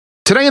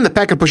Today in the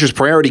Packet Pushers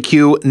Priority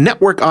Queue,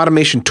 network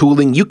automation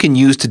tooling you can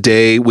use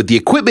today with the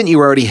equipment you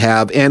already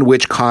have and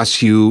which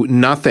costs you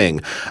nothing.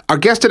 Our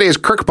guest today is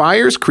Kirk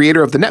Byers,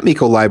 creator of the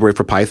Netmiko library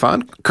for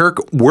Python. Kirk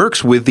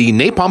works with the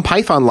NAPALM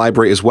Python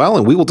library as well,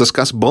 and we will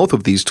discuss both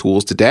of these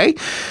tools today.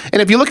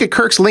 And if you look at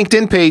Kirk's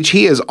LinkedIn page,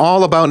 he is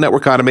all about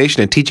network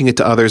automation and teaching it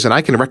to others, and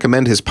I can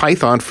recommend his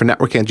Python for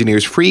Network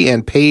Engineers free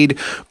and paid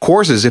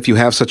courses if you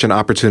have such an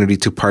opportunity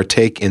to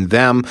partake in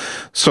them.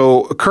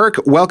 So,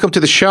 Kirk, welcome to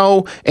the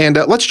show, and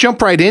let's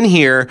jump right in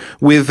here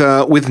with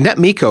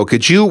Netmiko.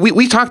 Could you?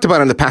 We talked about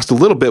it in the past a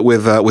little bit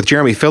with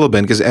Jeremy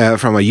Philibin, because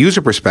from a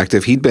user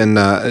perspective, he'd been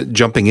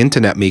jumping into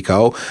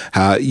Netmiko,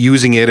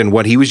 using it and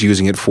what he was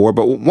using it for.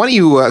 But why don't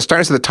you start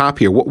us at the top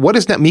here? What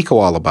is Netmiko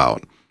all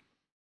about?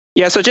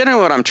 Yeah, so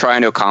generally what I'm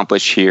trying to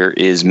accomplish here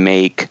is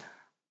make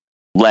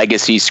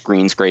legacy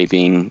screen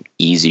scraping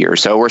easier.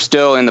 So we're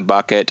still in the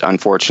bucket,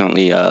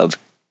 unfortunately, of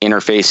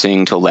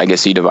interfacing to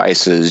legacy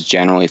devices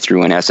generally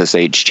through an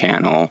SSH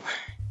channel,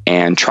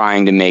 and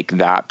trying to make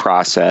that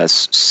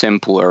process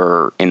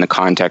simpler in the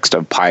context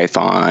of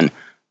Python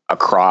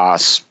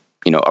across,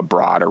 a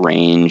broad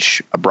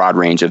range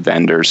of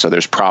vendors. So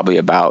there's probably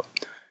about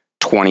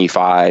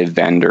 25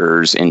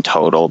 vendors in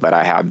total that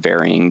I have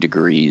varying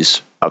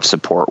degrees of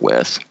support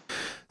with.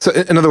 So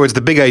in other words,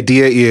 the big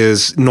idea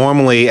is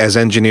normally as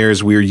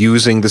engineers, we're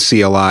using the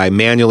CLI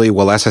manually,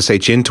 we'll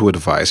SSH into a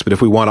device. But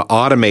if we want to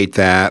automate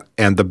that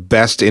and the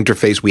best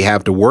interface we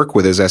have to work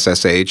with is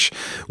SSH,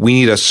 we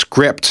need a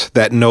script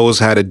that knows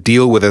how to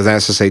deal with an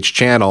SSH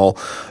channel,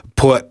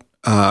 put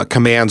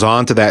commands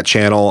onto that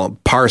channel,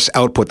 parse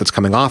output that's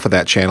coming off of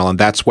that channel. And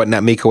that's what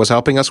Netmiko is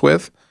helping us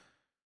with?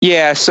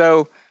 Yeah.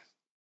 So,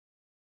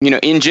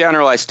 in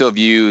general, I still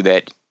view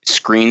that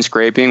screen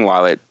scraping,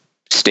 while it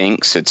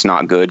stinks, it's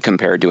not good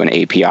compared to an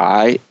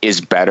API, is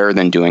better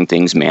than doing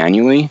things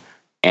manually.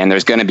 And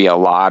there's going to be a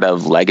lot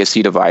of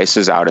legacy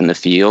devices out in the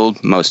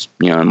field, most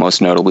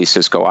notably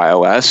Cisco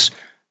iOS,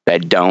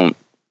 that don't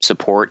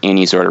support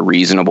any sort of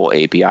reasonable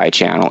API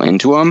channel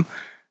into them.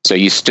 So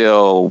I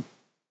still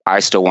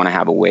want to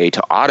have a way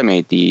to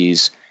automate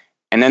these.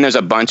 And then there's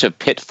a bunch of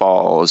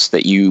pitfalls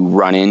that you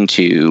run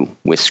into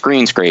with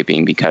screen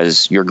scraping,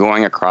 because you're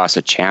going across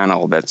a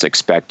channel that's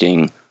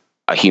expecting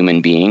a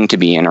human being to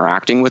be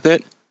interacting with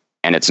it,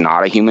 and it's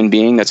not a human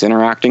being that's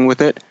interacting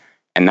with it.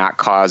 And that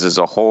causes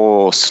a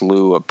whole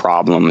slew of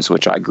problems,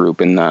 which I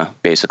group in the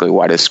basically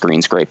why does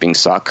screen scraping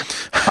suck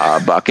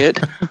bucket.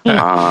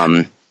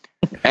 And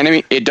I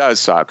mean, it does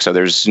suck, so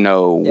there's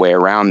no way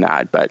around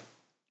that, but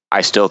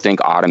I still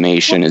think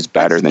automation is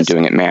better than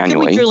doing it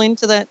manually. Can we drill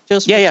into that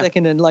just for a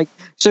second? And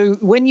so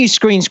when you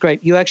screen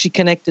scrape, you actually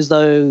connect as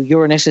though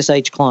you're an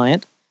SSH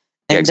client,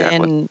 and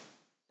then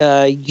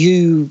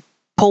you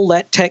pull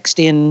that text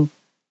in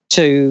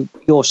to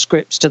your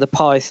scripts, to the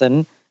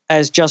Python,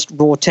 as just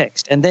raw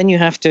text. And then you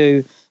have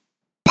to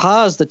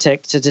parse the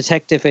text to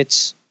detect if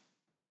it's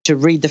to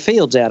read the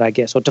fields out, I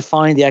guess, or to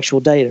find the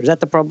actual data. Is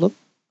that the problem?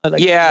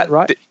 Yeah,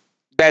 right.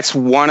 That's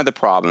one of the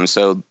problems.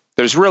 So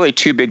there's really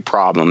two big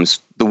problems.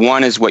 The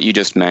one is what you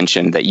just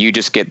mentioned, that you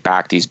just get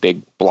back these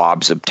big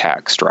blobs of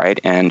text, right?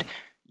 And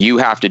you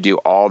have to do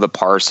all the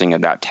parsing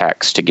of that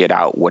text to get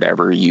out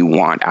whatever you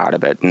want out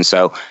of it. And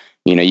so,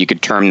 you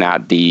could term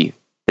that the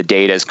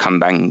data is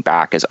coming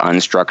back as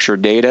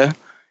unstructured data,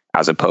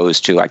 as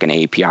opposed to like an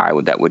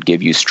API that would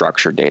give you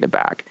structured data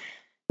back.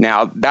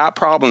 Now, that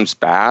problem's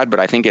bad,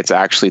 but I think it's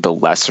actually the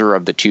lesser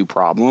of the two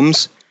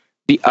problems.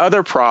 The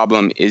other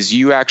problem is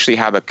you actually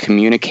have a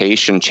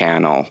communication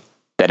channel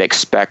that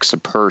expects a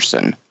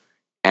person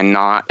and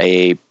not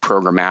a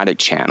programmatic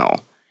channel.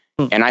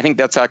 And I think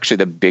that's actually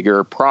the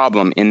bigger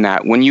problem, in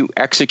that when you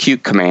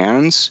execute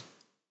commands,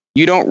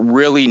 you don't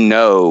really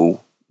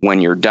know when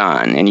you're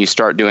done, and you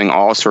start doing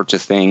all sorts of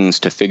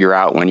things to figure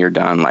out when you're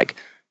done. Like,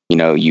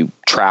 you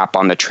trap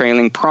on the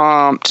trailing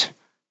prompt,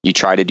 you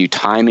try to do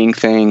timing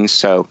things.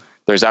 So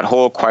there's that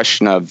whole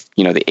question of,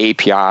 the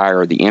API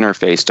or the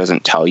interface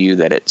doesn't tell you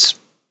that it's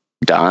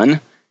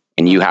done,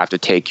 and you have to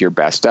take your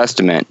best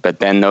estimate, but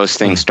then those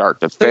things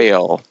start to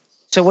fail.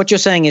 So what you're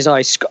saying is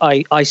I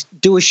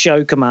do a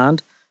show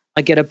command,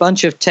 I get a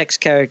bunch of text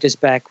characters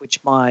back,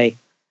 which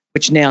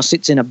now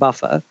sits in a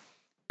buffer,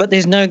 but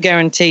there's no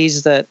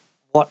guarantees that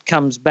what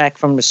comes back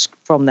from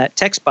that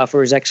text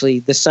buffer is actually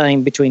the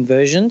same between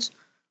versions?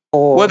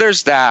 Or well,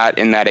 there's that,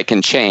 in that it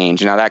can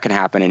change. Now, that can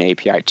happen in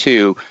API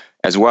 2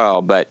 as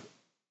well, but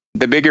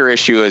the bigger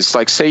issue is,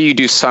 like, say you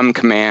do some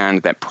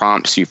command that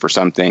prompts you for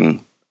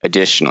something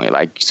additionally,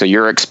 so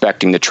you're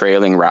expecting the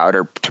trailing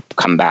router to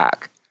come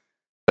back,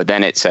 but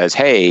then it says,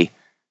 hey,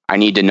 I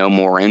need to know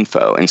more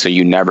info, and so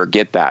you never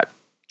get that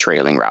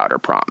trailing router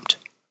prompt.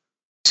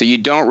 So you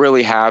don't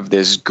really have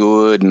this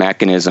good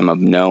mechanism of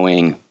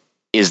knowing,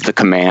 is the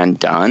command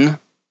done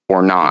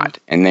or not?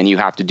 And then you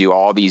have to do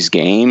all these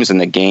games,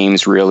 and the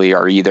games really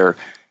are either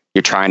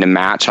you're trying to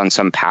match on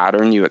some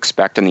pattern you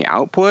expect in the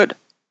output,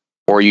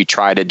 or you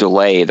try to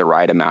delay the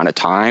right amount of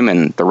time.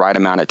 And the right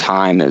amount of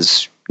time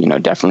is,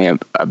 definitely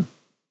a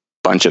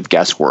bunch of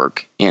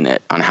guesswork in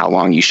it on how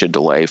long you should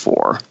delay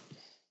for.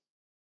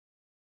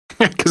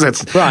 Because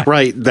that's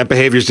right. That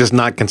behavior is just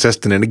not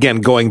consistent. And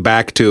again, going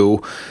back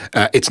to,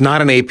 it's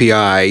not an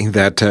API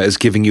that is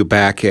giving you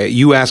back.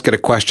 You ask it a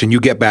question, you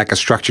get back a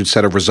structured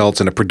set of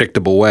results in a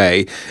predictable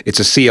way. It's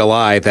a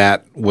CLI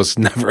that was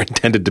never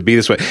intended to be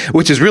this way,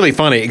 which is really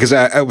funny because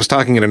I was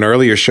talking in an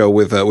earlier show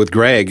with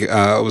Greg.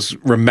 I was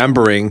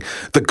remembering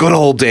the good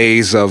old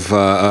days of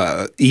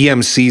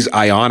EMC's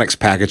Ionics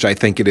package, I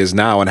think it is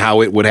now, and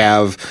how it would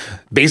have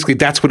basically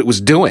that's what it was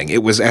doing.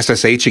 It was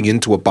SSHing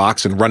into a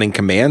box and running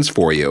commands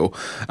for you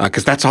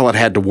because that's all it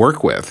had to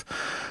work with.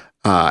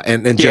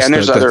 And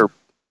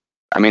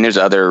there's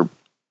other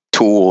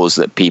tools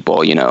that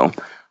people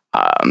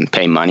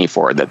pay money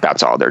for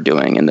that's all they're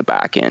doing in the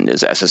back end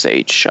is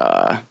SSH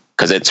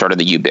because it's sort of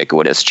the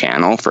ubiquitous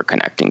channel for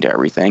connecting to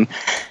everything.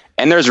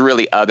 And there's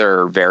really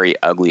other very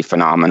ugly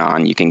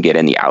phenomenon you can get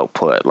in the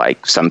output.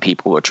 Like some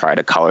people will try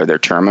to color their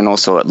terminal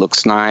so it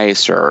looks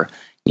nice, or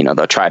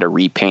they'll try to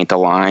repaint the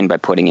line by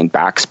putting in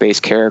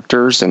backspace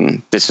characters.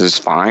 And this is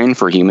fine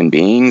for human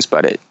beings,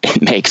 but it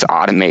makes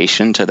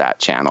automation to that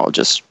channel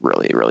just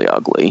really, really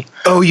ugly.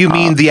 Oh, you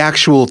mean the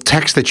actual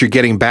text that you're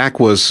getting back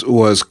was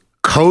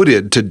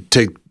coded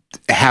to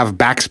have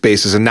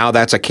backspaces, and now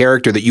that's a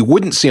character that you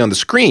wouldn't see on the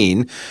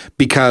screen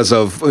because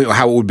of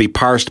how it would be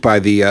parsed by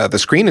the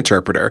screen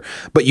interpreter,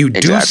 but you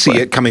do see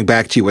it coming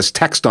back to you as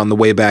text on the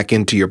way back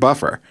into your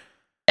buffer.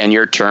 And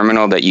your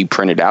terminal that you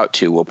printed out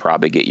to will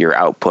probably get your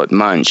output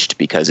munched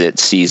because it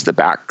sees the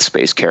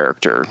backspace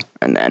character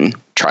and then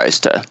tries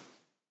to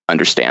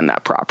understand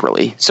that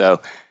properly.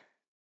 So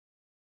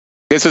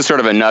this is sort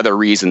of another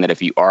reason that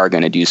if you are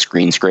going to do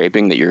screen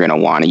scraping, that you're going to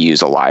want to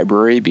use a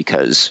library,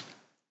 because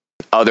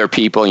other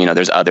people,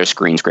 there's other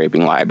screen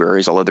scraping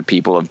libraries. All other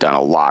people have done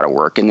a lot of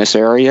work in this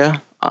area,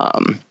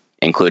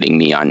 including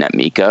me on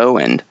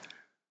Netmiko, and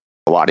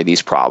a lot of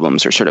these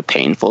problems are sort of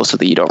painful, so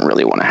that you don't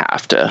really want to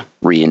have to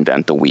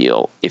reinvent the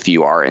wheel if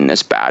you are in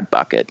this bad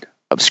bucket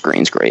of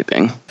screen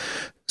scraping.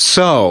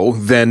 So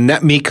then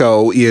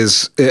Netmiko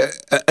is,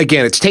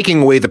 again, it's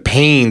taking away the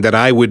pain that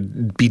I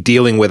would be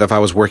dealing with if I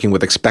was working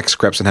with expect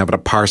scripts and having to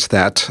parse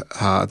that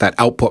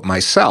output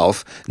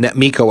myself.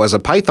 Netmiko as a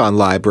Python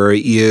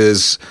library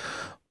is,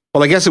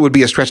 well, I guess it would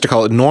be a stretch to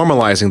call it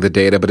normalizing the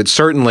data, but it's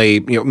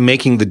certainly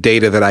making the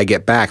data that I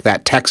get back,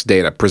 that text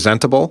data,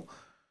 presentable.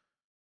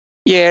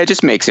 Yeah, it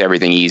just makes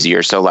everything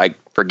easier. So like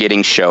for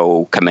getting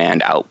show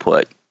command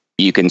output,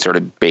 you can sort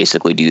of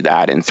basically do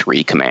that in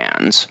 3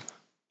 commands.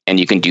 And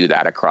you can do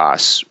that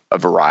across a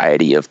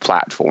variety of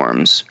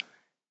platforms.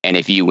 And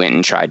if you went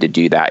and tried to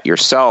do that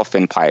yourself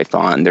in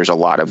Python, there's a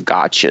lot of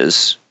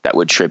gotchas that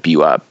would trip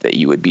you up that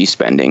you would be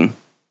spending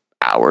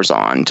hours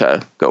on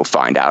to go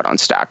find out on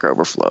Stack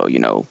Overflow,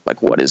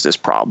 like what is this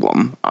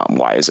problem?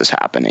 Why is this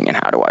happening? And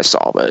how do I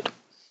solve it?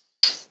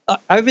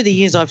 Over the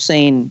years, I've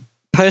seen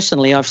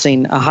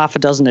a half a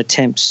dozen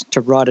attempts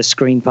to write a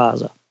screen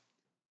parser.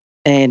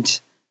 And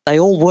they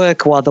all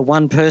work while the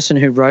one person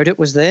who wrote it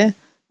was there.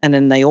 And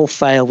then they all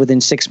fail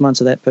within 6 months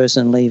of that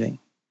person leaving.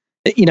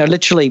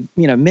 Literally,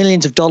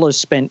 millions of dollars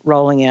spent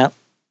rolling out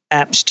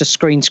apps to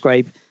screen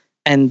scrape,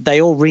 and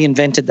they all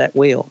reinvented that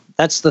wheel.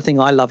 That's the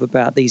thing I love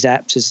about these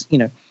apps is,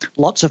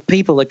 lots of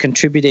people are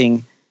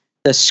contributing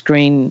the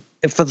screen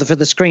for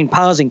the screen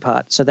parsing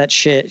part. So that's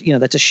shared,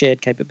 that's a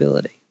shared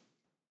capability.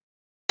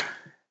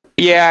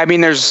 Yeah,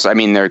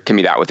 there can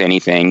be that with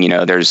anything.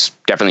 There's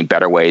definitely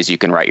better ways you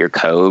can write your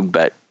code,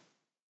 but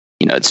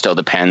it still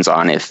depends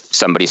on if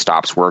somebody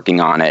stops working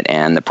on it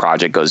and the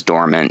project goes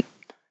dormant,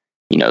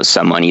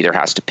 someone either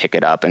has to pick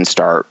it up and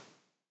start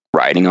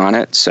writing on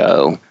it.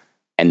 So,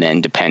 and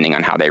then depending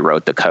on how they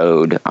wrote the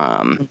code,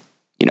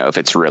 if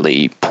it's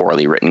really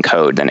poorly written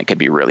code, then it could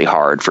be really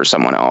hard for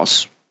someone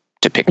else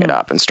to pick it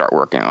up and start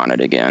working on it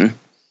again.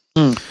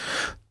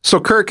 So,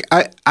 Kirk,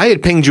 I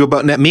had pinged you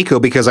about Netmiko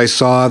because I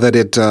saw that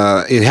it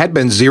had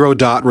been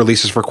 0.0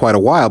 releases for quite a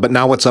while, but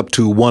now it's up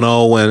to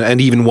 1.0 and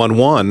even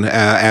 1.1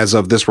 as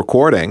of this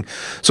recording.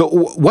 So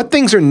what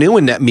things are new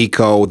in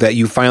Netmiko that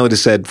you finally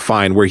just said,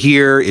 fine, we're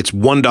here, it's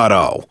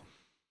 1.0?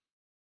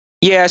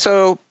 Yeah,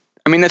 so,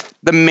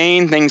 the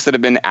main things that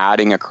have been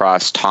adding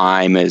across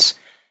time is,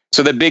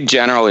 so the big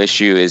general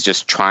issue is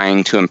just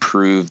trying to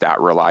improve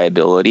that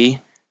reliability,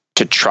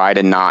 to try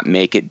to not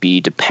make it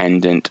be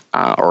dependent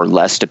or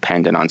less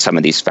dependent on some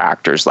of these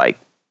factors, like,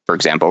 for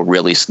example,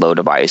 really slow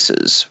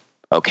devices.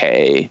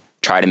 Okay,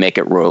 try to make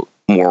it more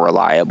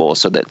reliable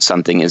so that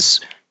something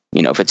is,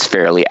 if it's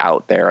fairly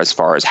out there as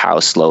far as how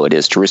slow it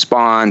is to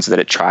respond, so that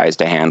it tries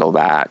to handle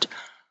that.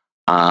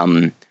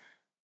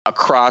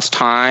 Across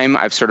time,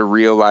 I've sort of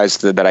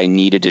realized that I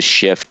needed to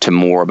shift to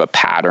more of a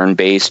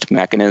pattern-based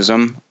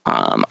mechanism.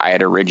 I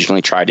had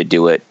originally tried to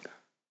do it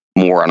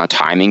more on a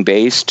timing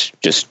based,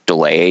 just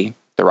delay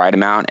the right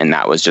amount. And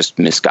that was just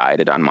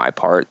misguided on my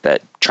part,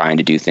 that trying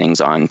to do things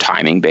on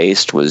timing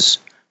based was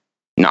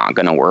not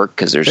going to work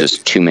because there's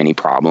just too many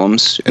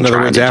problems. In other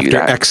words, after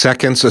X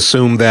seconds,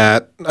 assume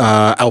that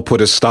output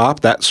is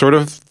stopped, that sort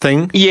of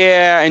thing?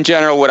 Yeah. In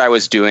general, what I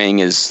was doing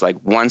is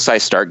like, once I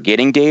start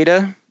getting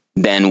data,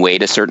 then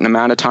wait a certain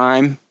amount of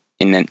time.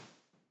 And then,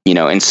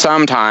 and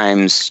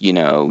sometimes,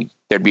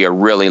 there'd be a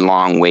really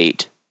long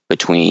wait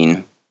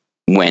between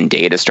when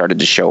data started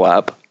to show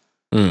up.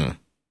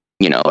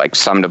 Like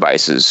some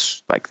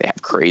devices, like they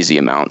have crazy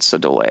amounts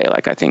of delay.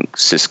 Like I think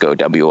Cisco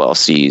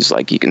WLCs,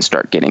 like you can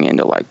start getting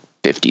into like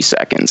 50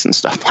 seconds and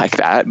stuff like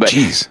that. But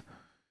Jeez.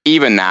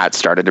 Even that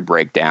started to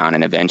break down.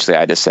 And eventually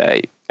I had to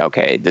say,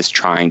 okay, this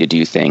trying to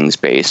do things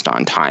based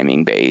on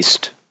timing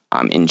based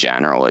in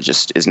general, it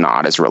just is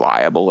not as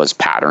reliable as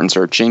pattern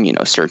searching.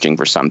 Searching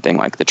for something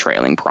like the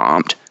trailing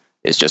prompt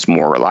is just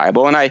more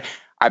reliable. And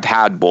I've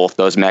had both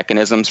those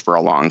mechanisms for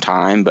a long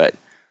time, but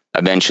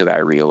eventually I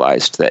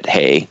realized that,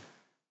 hey,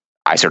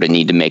 I sort of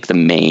need to make the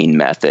main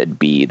method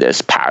be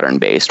this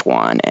pattern-based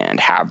one and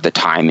have the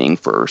timing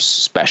for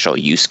special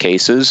use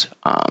cases,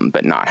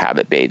 but not have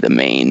it be the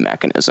main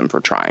mechanism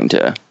for trying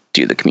to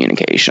do the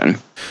communication.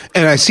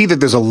 And I see that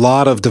there's a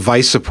lot of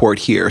device support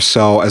here.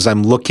 So as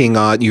I'm looking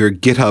on your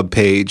GitHub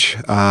page,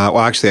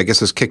 actually, I guess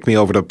this kicked me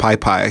over to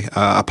PyPy,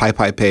 a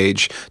PyPy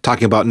page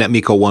talking about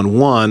Netmiko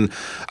 1.1.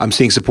 I'm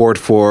seeing support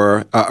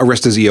for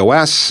Arista's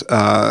EOS,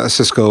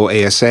 Cisco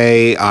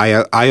ASA,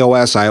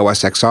 iOS,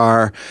 iOS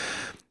XR,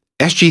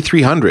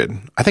 SG300.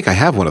 I think I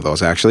have one of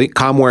those, actually.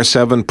 ComWare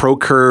 7,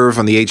 ProCurve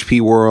on the HP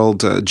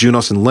world,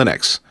 Junos and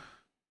Linux.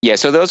 Yeah,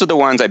 so those are the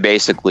ones I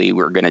basically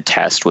were going to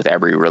test with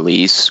every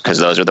release because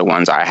those are the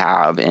ones I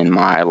have in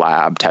my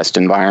lab test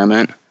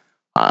environment.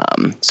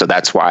 So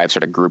that's why I've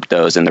sort of grouped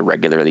those in the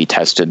regularly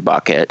tested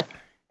bucket.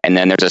 And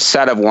then there's a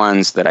set of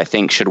ones that I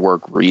think should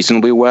work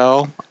reasonably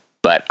well,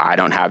 but I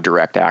don't have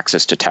direct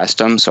access to test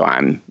them, so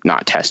I'm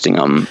not testing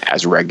them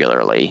as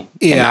regularly.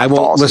 Yeah, I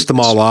won't list them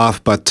all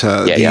off, but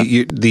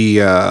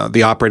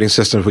the operating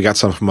systems, we got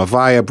some from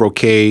Avaya,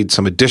 Brocade,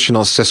 some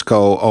additional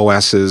Cisco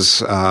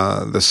OSs,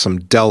 there's some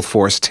Dell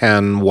Force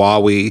 10,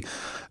 Huawei,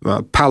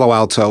 Palo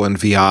Alto, and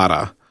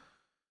Viata.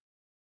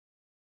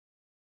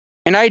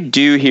 And I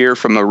do hear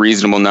from a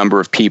reasonable number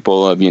of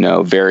people of,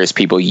 various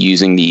people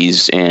using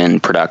these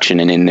in production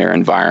and in their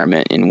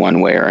environment in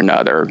one way or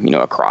another,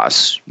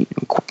 across,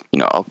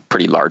 a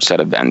pretty large set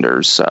of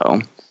vendors.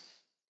 So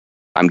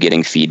I'm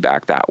getting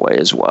feedback that way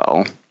as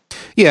well.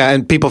 Yeah,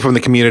 and people from the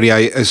community, I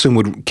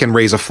assume, can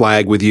raise a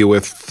flag with you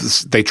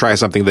if they try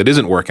something that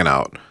isn't working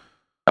out.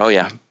 Oh,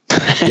 yeah.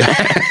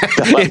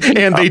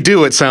 And they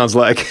do, it sounds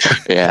like.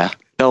 Yeah.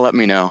 They'll let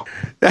me know.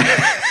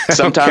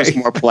 Sometimes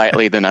more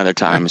politely than other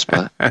times,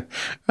 but.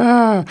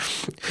 And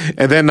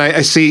then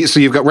I see, so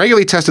you've got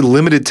regularly tested,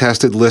 limited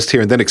tested list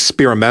here, and then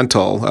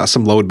experimental,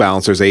 some load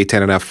balancers,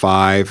 A10 and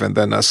F5, and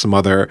then some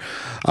other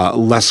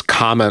less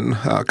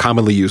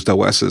commonly used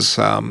OSs,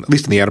 at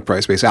least in the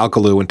enterprise space,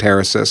 Alcalu and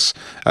Terasys,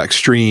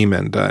 Extreme,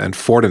 and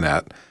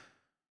Fortinet.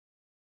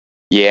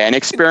 Yeah, and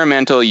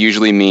experimental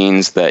usually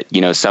means that,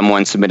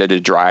 someone submitted a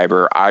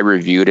driver, I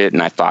reviewed it,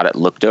 and I thought it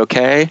looked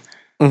okay.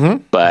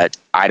 Mm-hmm. But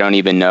I don't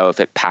even know if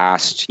it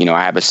passed.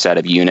 I have a set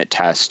of unit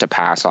tests to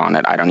pass on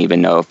it. I don't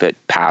even know if it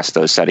passed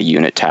those set of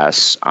unit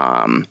tests.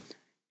 And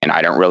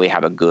I don't really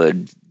have a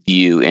good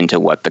view into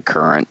what the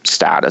current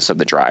status of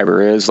the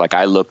driver is. Like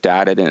I looked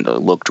at it and it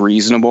looked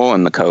reasonable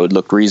and the code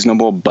looked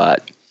reasonable,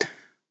 but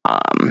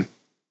I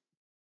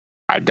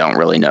don't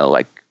really know,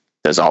 like,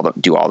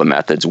 do all the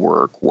methods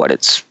work?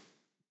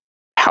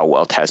 How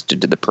well tested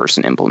did the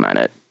person implement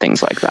it?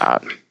 Things like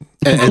that.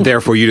 And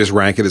therefore, you just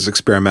rank it as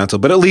experimental.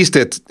 But at least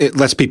it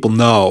lets people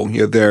know,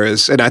 there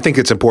is, and I think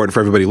it's important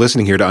for everybody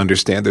listening here to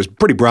understand, there's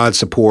pretty broad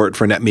support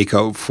for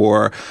Netmiko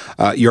for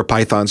your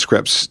Python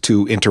scripts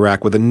to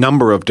interact with a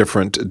number of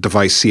different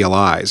device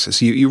CLIs.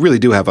 So you really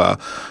do have a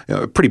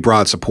pretty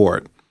broad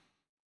support.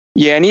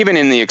 Yeah, and even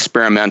in the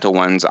experimental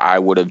ones, I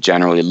would have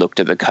generally looked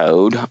at the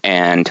code,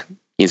 and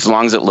as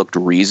long as it looked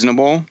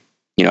reasonable,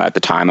 at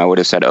the time I would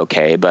have said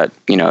okay, but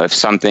if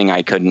something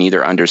I couldn't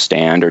either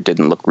understand or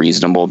didn't look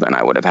reasonable, then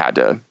I would have had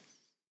to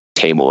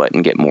table it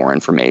and get more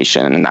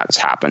information. And that's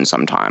happened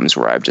sometimes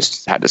where I've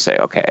just had to say,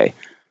 okay,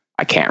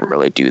 I can't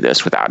really do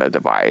this without a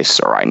device,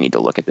 or I need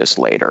to look at this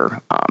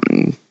later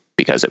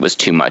because it was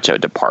too much of a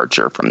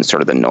departure from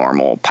sort of the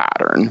normal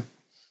pattern.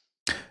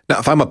 Now,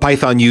 if I'm a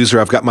Python user,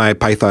 I've got my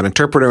Python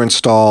interpreter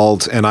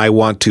installed, and I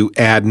want to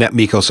add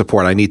Netmiko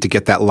support, I need to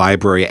get that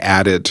library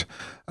added.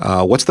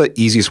 What's the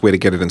easiest way to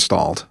get it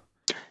installed?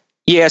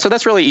 Yeah, so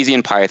that's really easy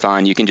in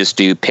Python. You can just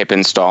do pip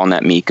install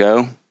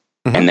Netmiko,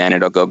 and then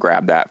it'll go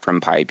grab that from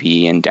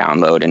PyP and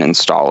download and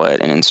install it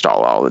and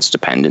install all its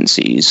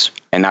dependencies.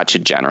 And that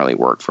should generally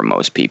work for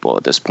most people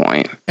at this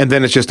point. And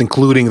then it's just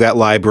including that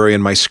library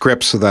in my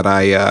script so that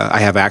I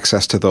have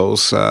access to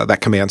those that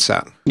command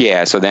set.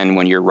 Yeah, so then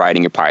when you're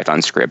writing your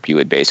Python script, you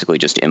would basically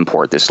just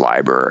import this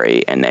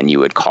library, and then you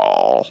would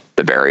call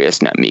the various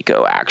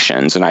Netmiko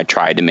actions. And I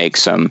tried to make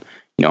some,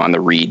 on the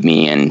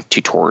README and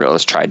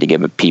tutorials, tried to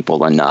give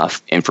people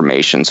enough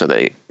information so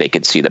they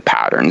could see the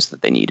patterns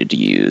that they needed to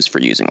use for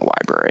using a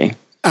library.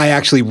 I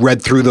actually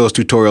read through those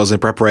tutorials in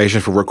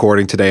preparation for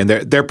recording today, and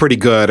they're pretty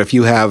good. If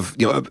you have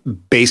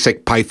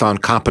basic Python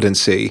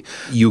competency,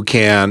 you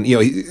can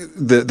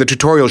the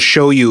tutorials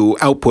show you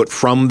output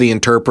from the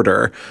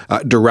interpreter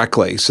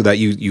directly, so that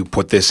you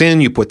put this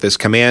in, you put this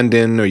command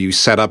in, or you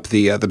set up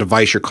the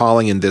device you're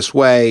calling in this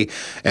way,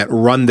 and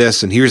run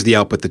this, and here's the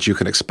output that you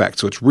can expect.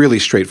 So it's really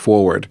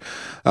straightforward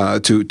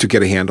to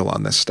get a handle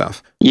on this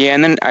stuff. Yeah,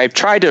 and then I've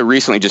tried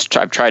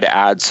to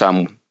add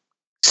some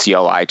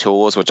CLI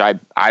tools, which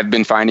I've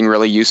been finding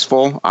really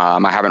useful.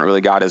 I haven't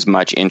really got as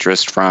much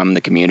interest from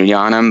the community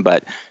on them,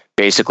 but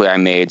basically I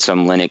made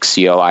some Linux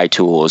CLI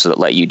tools that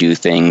let you do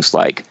things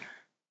like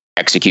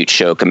execute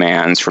show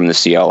commands from the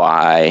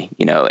CLI,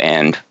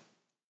 and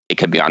it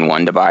could be on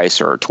one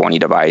device or 20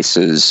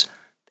 devices,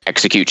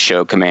 execute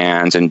show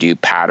commands and do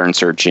pattern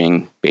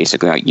searching,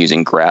 basically like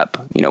using grep,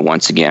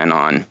 once again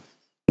on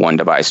one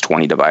device,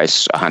 20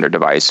 device, 100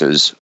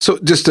 devices. So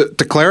just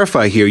to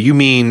clarify here, you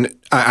mean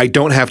I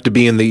don't have to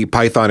be in the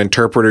Python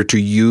interpreter to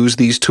use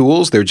these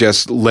tools? They're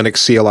just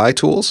Linux CLI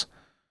tools?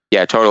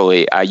 Yeah,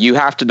 totally. You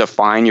have to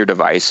define your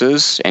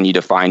devices, and you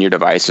define your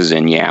devices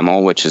in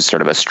YAML, which is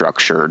sort of a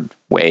structured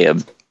way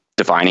of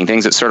defining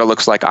things. It sort of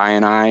looks like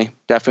INI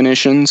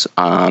definitions,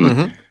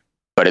 but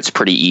it's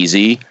pretty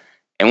easy.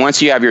 And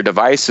once you have your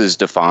devices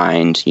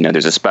defined,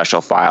 there's a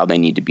special file they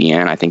need to be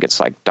in. I think it's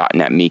like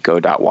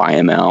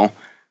 .netmiko.yml.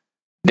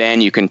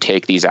 Then you can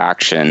take these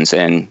actions.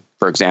 And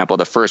for example,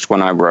 the first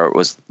one I wrote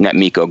was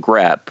Netmiko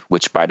grep,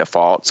 which by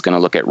default is going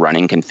to look at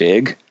running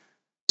config.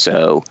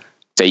 So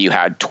say you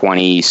had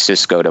 20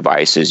 Cisco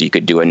devices, you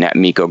could do a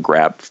Netmiko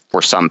grep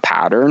for some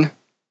pattern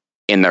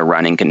in the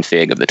running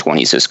config of the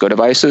 20 Cisco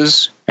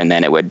devices. And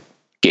then it would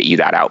get you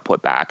that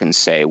output back and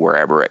say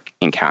wherever it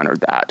encountered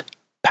that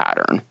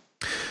pattern.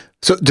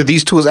 So do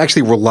these tools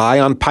actually rely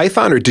on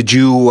Python, or did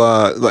you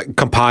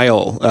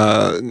compile,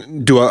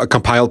 do a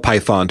compiled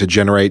Python to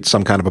generate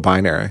some kind of a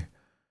binary?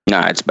 No,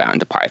 it's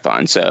bound to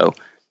Python. So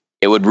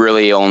it would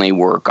really only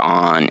work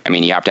on,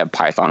 you have to have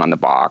Python on the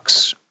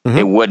box.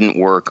 It wouldn't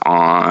work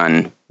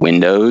on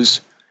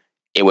Windows.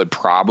 It would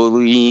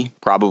possibly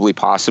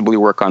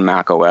work on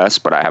Mac OS,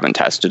 but I haven't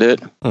tested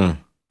it.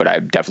 But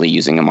I'm definitely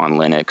using them on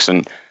Linux,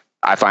 and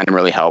I find them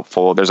really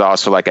helpful. There's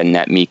also like a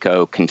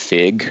Netmiko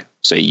config.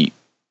 So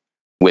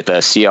with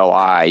a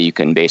CLI, you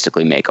can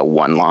basically make a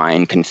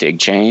one-line config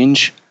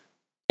change,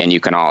 and you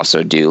can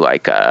also do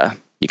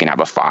you can have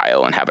a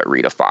file and have it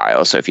read a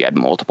file. So if you had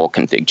multiple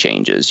config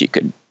changes, you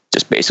could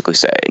just basically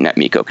say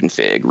Netmiko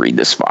config, read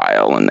this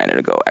file, and then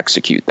it'll go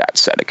execute that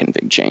set of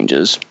config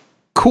changes.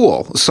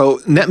 Cool. So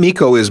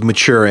Netmiko is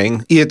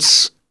maturing.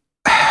 It's,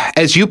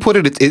 as you put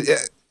it,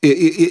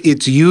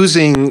 it's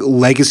using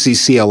legacy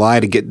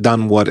CLI to get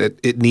done what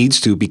it needs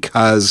to,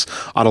 because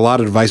on a lot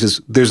of devices,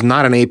 there's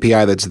not an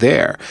API that's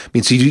there.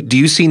 So do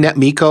you see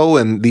Netmiko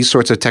and these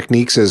sorts of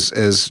techniques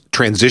as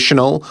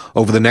transitional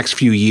over the next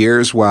few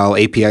years while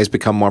APIs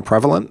become more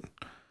prevalent?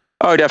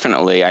 Oh,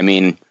 definitely.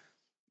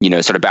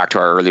 Sort of back to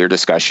our earlier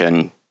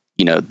discussion,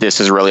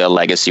 this is really a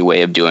legacy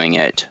way of doing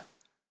it.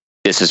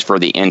 This is for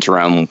the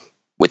interim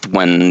with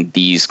when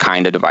these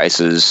kind of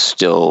devices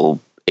still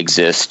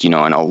exist, in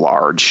a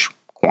large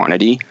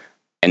quantity.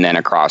 And then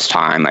across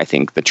time, I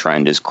think the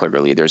trend is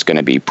clearly there's going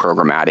to be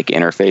programmatic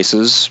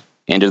interfaces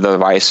into the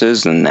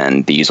devices, and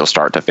then these will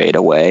start to fade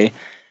away.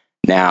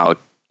 Now,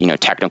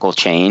 technical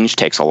change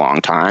takes a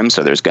long time,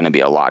 so there's going to be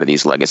a lot of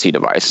these legacy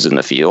devices in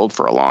the field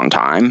for a long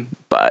time,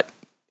 but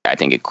I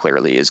think it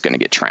clearly is going to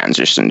get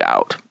transitioned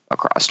out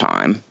across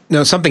time.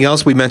 Now, something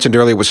else we mentioned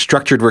earlier was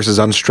structured versus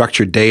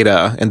unstructured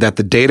data, and that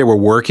the data we're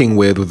working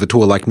with a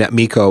tool like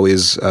Netmiko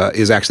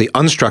is actually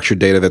unstructured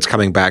data that's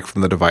coming back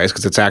from the device,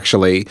 because it's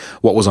actually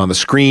what was on the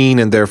screen,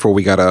 and therefore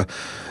we got to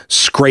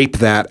scrape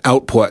that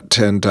output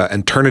and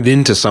turn it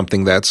into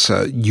something that's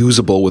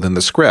usable within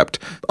the script.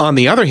 On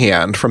the other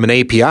hand, from an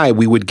API,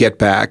 we would get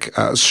back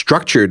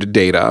structured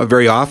data,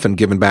 very often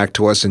given back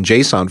to us in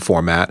JSON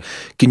format.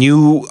 Can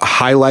you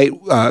highlight,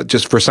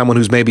 just for someone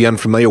who's maybe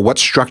unfamiliar, what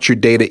structured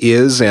data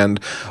is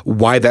and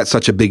why that's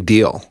such a big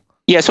deal?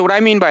 Yeah, so what I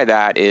mean by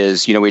that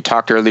is, we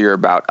talked earlier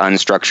about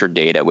unstructured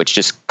data, which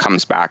just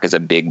comes back as a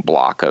big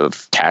block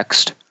of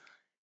text.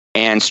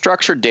 And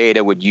structured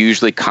data would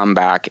usually come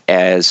back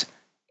as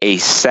a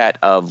set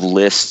of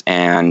lists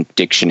and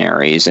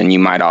dictionaries, and you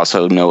might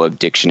also know of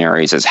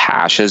dictionaries as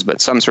hashes, but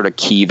some sort of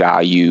key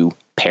value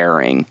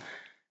pairing.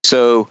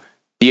 So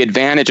the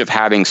advantage of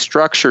having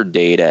structured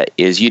data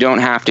is you don't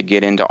have to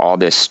get into all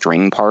this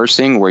string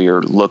parsing where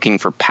you're looking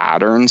for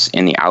patterns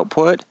in the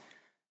output.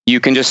 You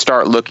can just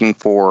start looking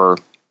for,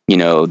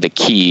 the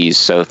keys.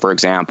 So for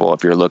example,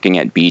 if you're looking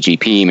at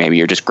BGP, maybe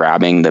you're just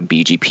grabbing the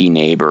BGP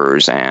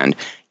neighbors and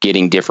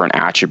getting different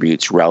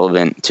attributes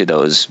relevant to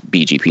those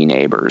BGP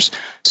neighbors.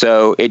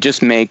 So it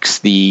just makes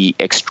the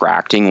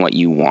extracting what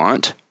you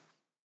want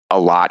a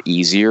lot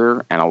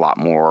easier and a lot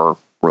more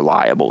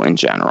reliable in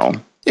general.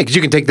 Yeah, because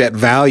you can take that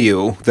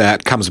value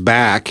that comes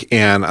back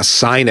and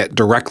assign it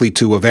directly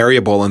to a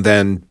variable and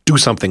then do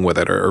something with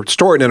it, or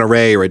store it in an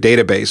array or a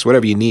database,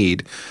 whatever you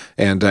need,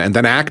 and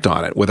then act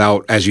on it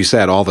without, as you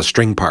said, all the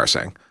string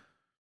parsing.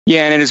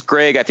 Yeah, and it is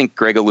Greg. I think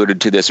Greg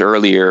alluded to this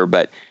earlier,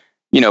 but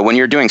when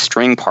you're doing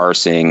string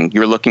parsing,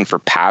 you're looking for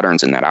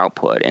patterns in that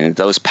output. And if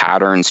those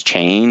patterns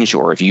change,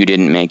 or if you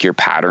didn't make your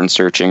pattern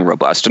searching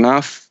robust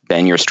enough,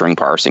 then your string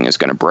parsing is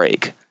going to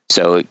break.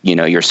 So,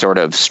 you're sort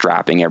of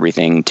strapping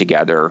everything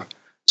together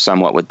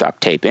somewhat with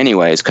duct tape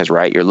anyways, because,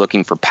 right, you're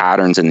looking for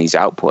patterns in these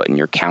output and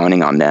you're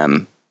counting on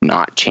them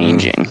not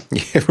changing.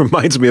 It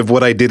reminds me of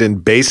what I did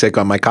in BASIC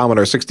on my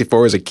Commodore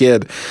 64 as a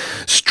kid.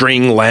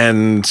 String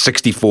len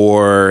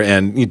 64,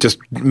 and you just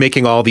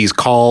making all these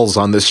calls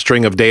on this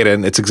string of data.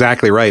 And it's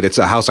exactly right. It's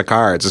a house of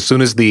cards. As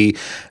soon as the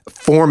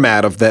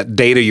format of that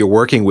data you're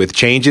working with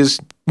changes,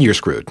 you're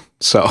screwed.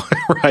 So,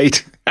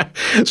 right.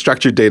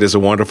 Structured data is a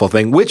wonderful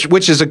thing,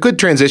 which is a good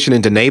transition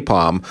into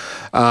NAPALM.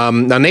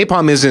 Now,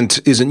 NAPALM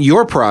isn't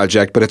your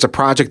project, but it's a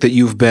project that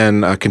you've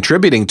been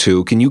contributing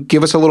to. Can you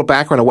give us a little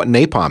background on what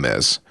NAPALM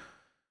is?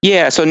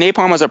 Yeah, so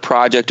NAPALM was a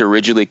project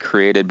originally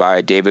created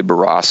by David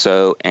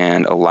Barrasso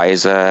and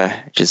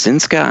Eliza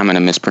Jasinska. I'm going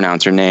to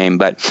mispronounce her name,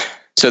 but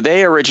so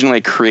they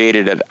originally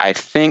created it, I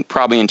think,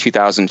 probably in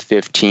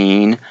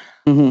 2015,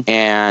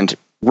 and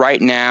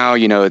right now,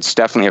 it's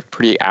definitely a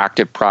pretty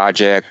active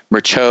project.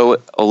 Mircho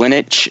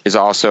Olinich is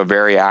also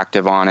very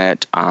active on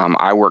it.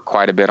 I work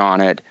quite a bit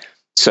on it.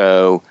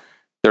 So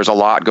there's a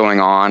lot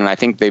going on, and I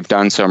think they've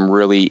done some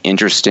really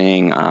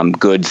interesting,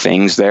 good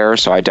things there.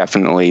 So I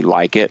definitely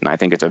like it, and I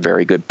think it's a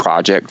very good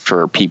project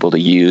for people to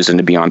use and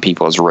to be on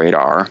people's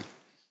radar.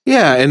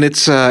 Yeah, and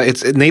it's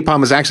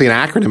NAPALM is actually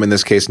an acronym in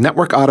this case: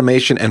 Network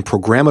Automation and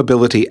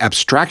Programmability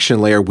Abstraction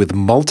Layer with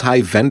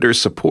Multi-Vendor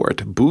Support.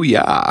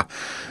 Booyah!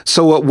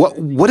 So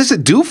what does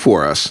it do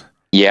for us?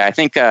 Yeah, I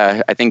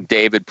think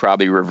David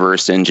probably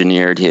reverse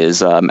engineered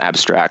his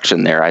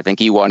abstraction there. I think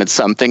he wanted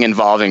something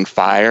involving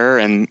fire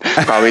and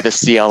probably the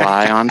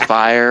CLI on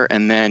fire,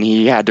 and then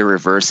he had to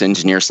reverse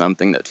engineer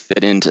something that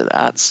fit into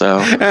that. So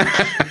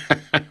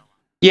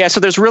yeah, so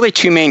there's really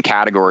two main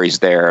categories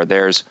there.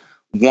 There's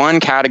one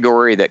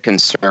category that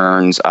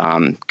concerns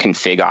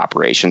config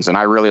operations, and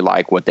I really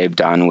like what they've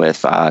done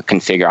with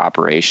config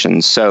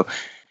operations. So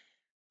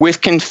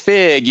with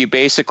config, you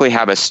basically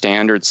have a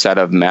standard set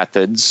of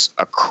methods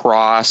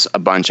across a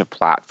bunch of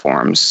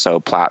platforms. So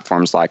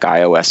platforms like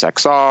iOS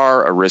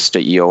XR,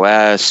 Arista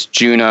EOS,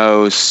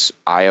 Junos,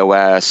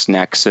 iOS,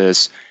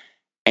 Nexus.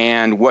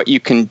 And what you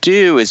can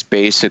do is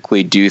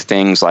basically do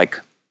things like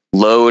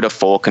load a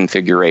full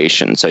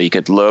configuration. So you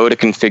could load a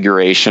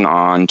configuration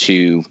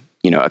onto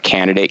a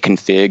candidate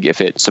config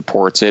if it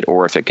supports it,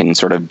 or if it can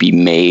sort of be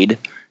made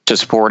to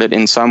support it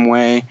in some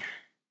way.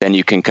 Then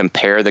you can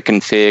compare the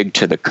config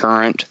to the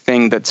current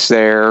thing that's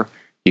there.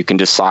 You can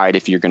decide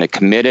if you're going to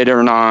commit it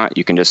or not.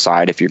 You can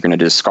decide if you're going to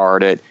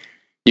discard it.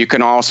 You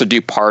can also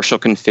do partial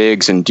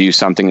configs and do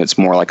something that's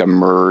more like a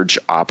merge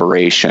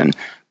operation.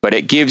 But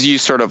it gives you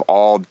sort of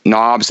all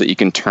knobs that you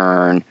can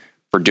turn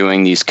for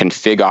doing these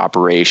config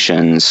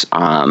operations,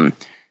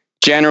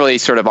 generally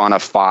sort of on a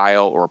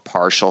file or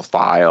partial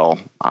file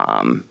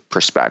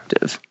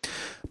perspective.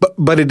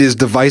 But it is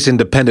device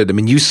independent. I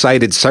mean, you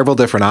cited several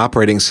different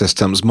operating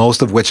systems,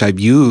 most of which I've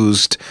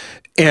used,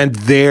 and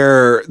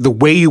the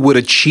way you would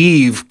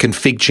achieve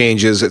config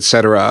changes, et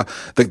cetera,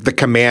 the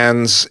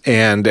commands,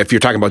 and if you're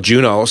talking about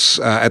Junos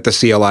at the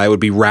CLI, would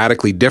be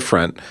radically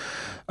different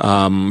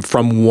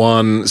from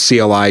one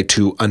CLI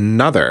to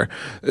another.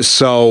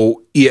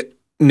 So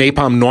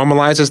NAPALM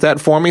normalizes that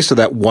for me so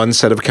that one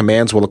set of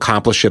commands will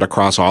accomplish it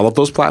across all of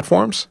those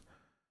platforms?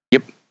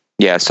 Yep.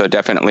 Yeah, so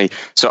definitely.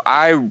 So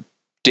I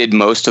did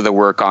most of the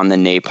work on the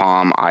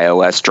NAPALM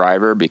iOS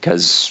driver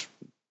because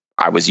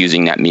I was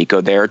using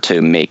Netmiko there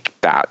to make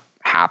that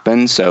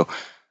happen. So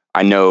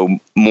I know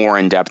more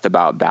in depth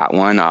about that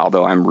one,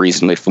 although I'm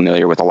reasonably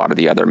familiar with a lot of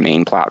the other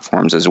main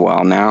platforms as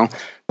well now.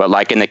 But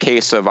like in the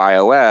case of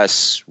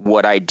iOS,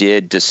 what I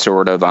did to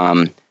sort of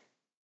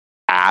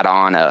add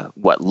on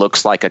what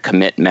looks like a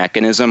commit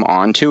mechanism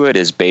onto it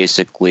is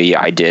basically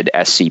I did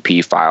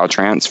SCP file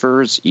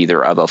transfers,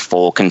 either of a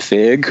full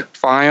config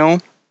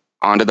file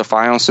onto the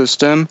file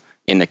system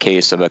in the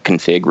case of a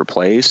config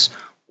replace,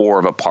 or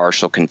of a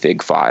partial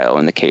config file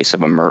in the case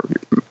of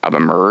a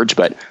merge.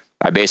 But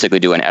I basically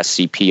do an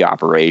SCP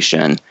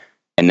operation,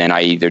 and then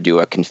I either do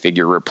a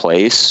configure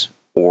replace,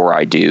 or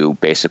I do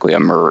basically a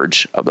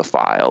merge of the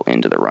file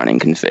into the running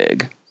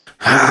config.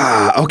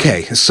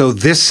 Okay, so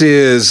this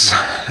is,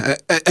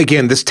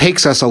 again, this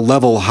takes us a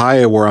level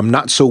higher where I'm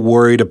not so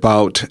worried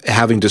about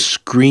having to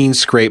screen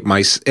scrape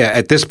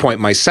at this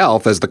point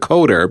myself as the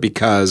coder,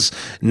 because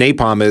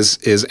NAPALM is,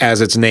 as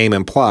its name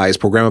implies,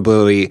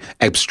 programmability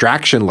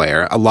abstraction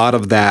layer. A lot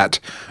of that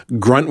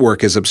grunt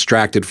work is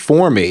abstracted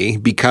for me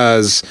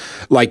because,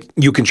 like,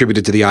 you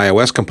contributed to the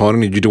iOS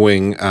component and you're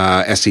doing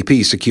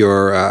SCP,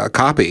 secure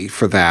copy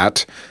for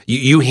that.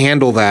 You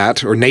handle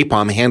that, or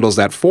NAPALM handles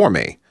that for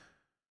me.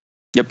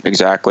 Yep,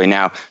 exactly.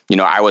 Now,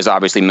 I was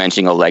obviously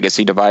mentioning a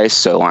legacy device.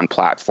 So on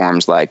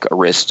platforms like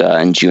Arista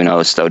and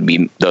Junos,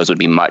 those would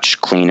be much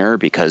cleaner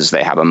because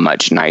they have a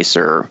much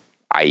nicer,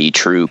 i.e.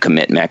 true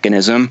commit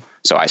mechanism.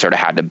 So I sort of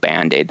had to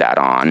Band-Aid that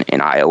on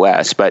in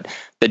iOS. But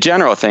the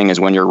general thing is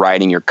when you're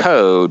writing your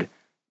code,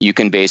 you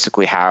can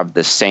basically have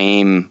the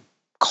same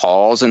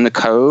calls in the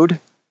code,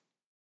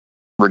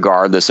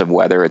 regardless of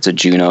whether it's a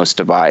Junos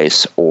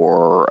device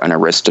or an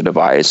Arista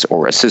device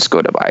or a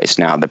Cisco device.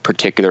 Now, the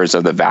particulars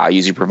of the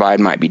values you provide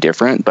might be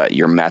different, but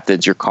your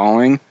methods you're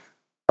calling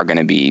are going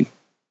to be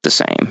the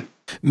same.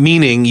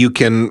 Meaning you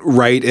can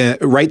write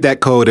that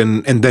code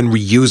and then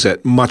reuse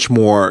it much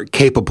more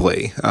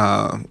capably,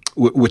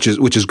 which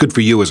is good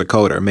for you as a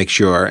coder. Make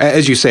sure,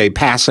 as you say,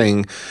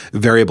 passing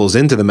variables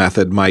into the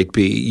method might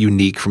be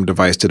unique from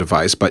device to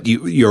device, but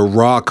your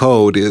raw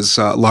code is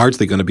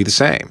largely going to be the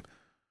same.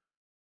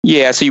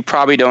 Yeah, so you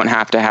probably don't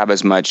have to have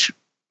as much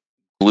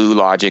glue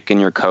logic in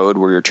your code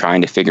where you're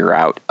trying to figure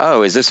out,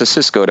 oh, is this a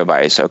Cisco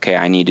device? Okay,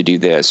 I need to do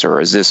this.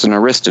 Or is this an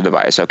Arista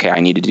device? Okay, I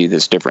need to do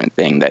this different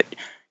thing. That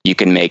you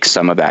can make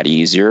some of that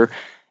easier.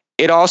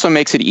 It also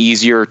makes it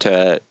easier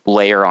to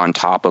layer on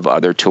top of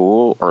other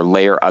tool or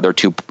layer other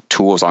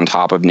tools on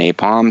top of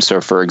NAPALM. So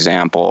for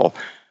example,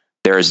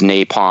 there's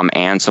NAPALM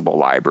Ansible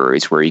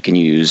libraries where you can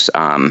use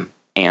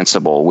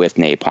Ansible with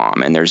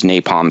NAPALM, and there's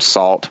NAPALM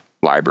Salt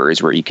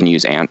libraries where you can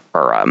use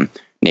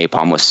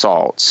NAPALM with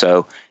Salt.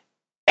 So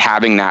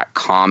having that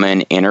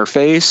common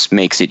interface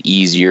makes it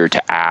easier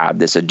to add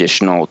this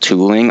additional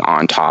tooling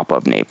on top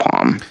of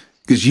NAPALM.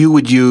 Because you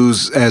would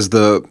use, as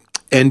the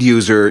end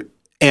user,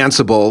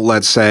 Ansible,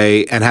 let's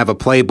say, and have a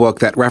playbook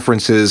that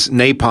references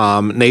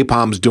NAPALM.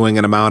 NAPALM's doing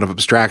an amount of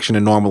abstraction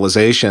and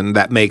normalization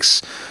that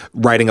makes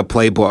writing a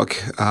playbook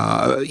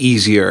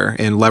easier,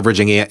 and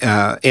leveraging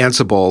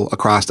Ansible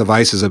across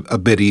devices a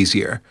bit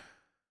easier.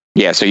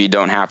 Yeah, so you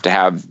don't have to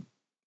have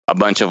a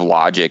bunch of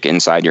logic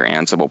inside your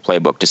Ansible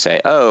playbook to say,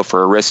 oh,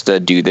 for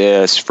Arista, do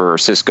this, for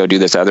Cisco, do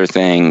this other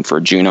thing, for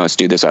Junos,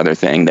 do this other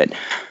thing. That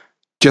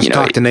just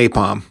talk to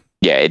NAPALM.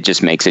 Yeah, it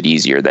just makes it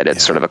easier that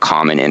it's sort of a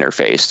common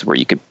interface where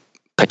you could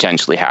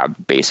potentially have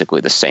basically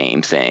the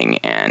same thing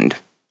and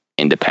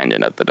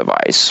independent of the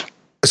device.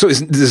 So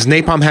does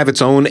NAPALM have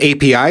its own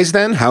APIs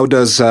then? How would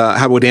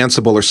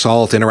Ansible or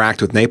Salt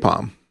interact with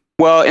NAPALM?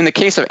 Well, in the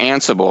case of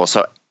Ansible,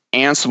 so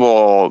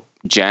Ansible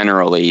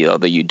generally,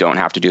 although you don't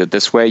have to do it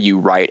this way, you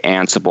write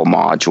Ansible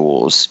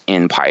modules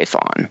in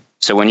Python.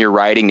 So when you're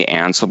writing the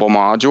Ansible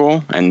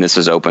module, and this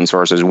is open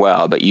source as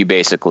well, but you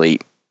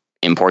basically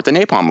import the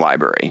NAPALM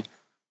library.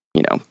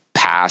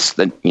 Pass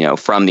the,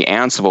 from the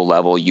Ansible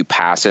level, you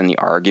pass in the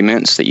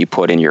arguments that you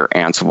put in your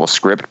Ansible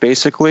script,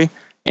 basically,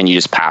 and you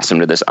just pass them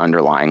to this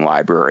underlying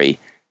library.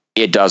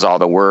 It does all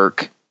the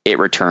work. It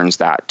returns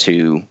that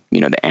to, the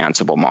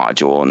Ansible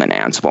module, and then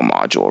Ansible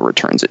module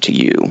returns it to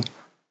you.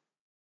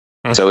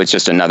 So it's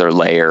just another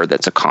layer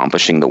that's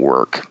accomplishing the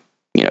work,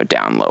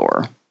 down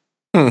lower.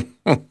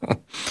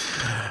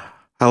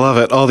 I love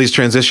it. All these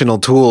transitional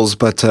tools,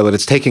 but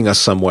it's taking us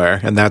somewhere,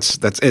 and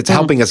it's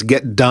helping us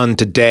get done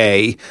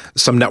today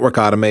some network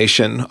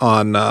automation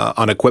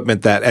on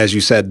equipment that, as you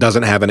said,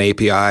 doesn't have an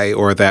API,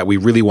 or that we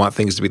really want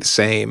things to be the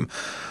same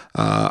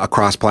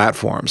across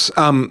platforms.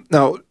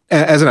 Now,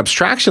 as an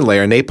abstraction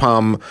layer,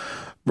 NAPALM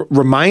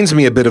reminds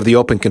me a bit of the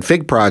Open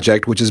Config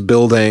project, which is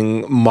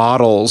building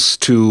models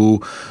to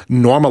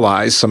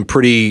normalize some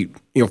pretty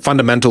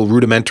fundamental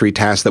rudimentary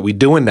tasks that we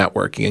do in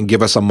networking, and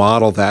give us a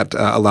model that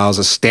allows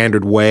a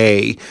standard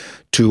way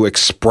to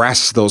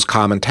express those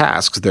common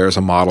tasks. There's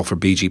a model for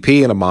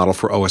BGP and a model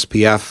for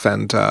OSPF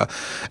and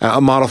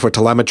a model for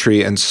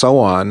telemetry and so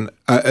on.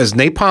 Is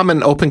NAPALM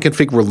and Open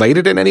Config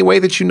related in any way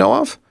that you know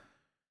of?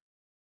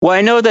 Well,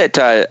 I know that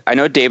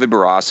David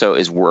Barrasso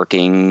is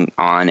working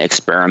on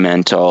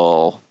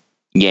experimental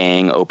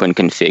Yang Open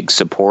Config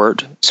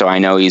support. So I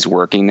know he's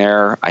working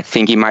there. I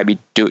think he might be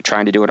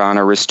trying to do it on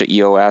Arista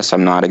EOS.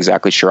 I'm not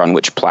exactly sure on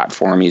which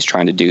platform he's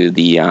trying to do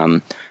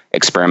the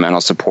experimental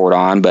support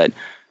on, but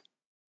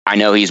I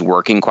know he's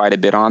working quite a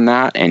bit on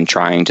that and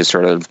trying to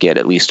sort of get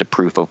at least a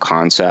proof of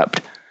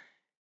concept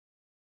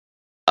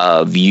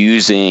of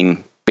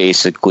using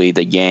basically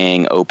the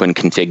Yang Open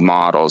Config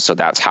model. So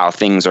that's how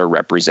things are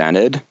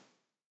represented,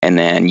 and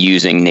then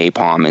using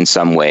NAPALM in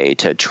some way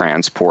to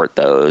transport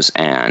those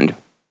and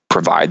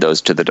provide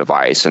those to the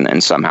device, and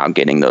then somehow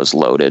getting those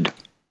loaded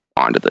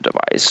onto the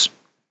device.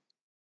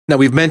 Now,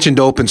 we've mentioned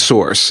open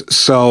source.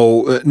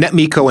 So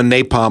Netmiko and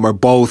NAPALM are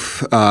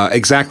both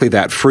exactly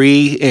that,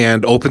 free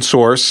and open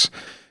source.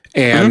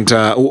 And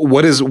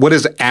what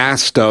is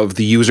asked of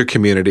the user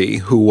community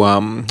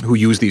who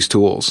use these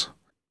tools?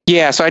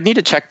 Yeah, so I'd need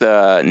to check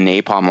the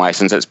NAPALM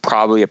license. It's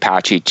probably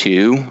Apache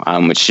 2,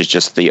 which is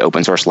just the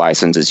open source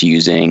license, is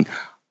using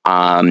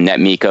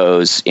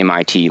Netmiko's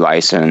MIT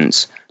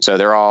license. So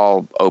they're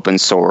all open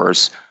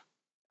source.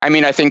 I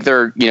mean, I think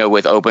they're,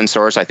 with open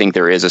source, I think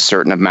there is a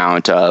certain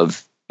amount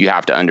of, you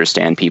have to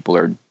understand people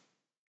are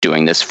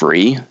doing this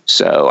free.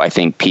 So I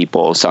think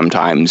people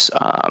sometimes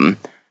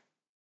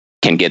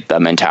can get the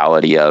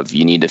mentality of,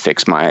 you need to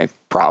fix my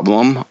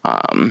problem.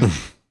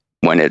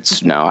 When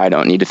it's, no, I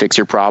don't need to fix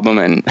your problem.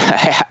 And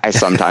I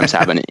sometimes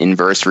have an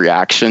inverse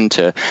reaction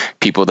to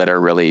people that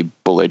are really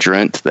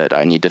belligerent that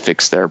I need to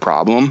fix their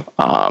problem.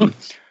 That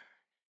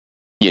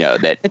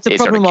it's a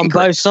problem on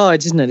both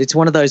sides, isn't it? It's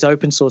one of those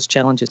open source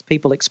challenges.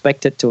 People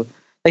expect it to.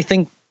 They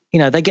think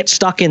they get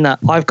stuck in that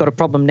I've got a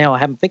problem now, I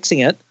haven't fixing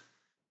it,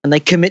 and they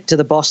commit to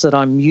the boss that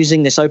I'm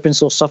using this open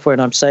source software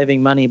and I'm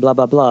saving money, blah,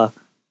 blah, blah.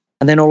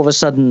 And then all of a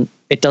sudden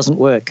it doesn't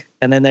work.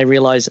 And then they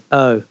realize,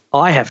 oh,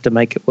 I have to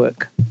make it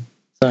work.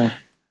 So.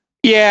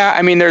 Yeah,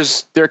 I mean,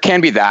 there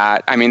can be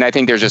that. I mean, I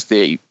think there's just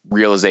the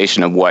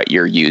realization of what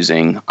you're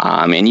using.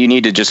 And you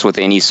need to just, with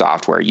any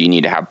software, you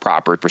need to have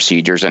proper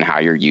procedures in how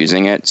you're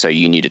using it. So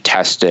you need to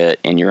test it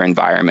in your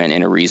environment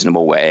in a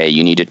reasonable way.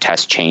 You need to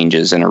test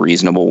changes in a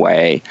reasonable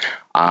way.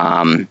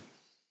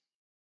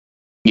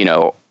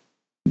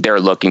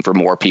 They're looking for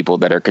more people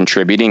that are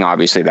contributing.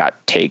 Obviously,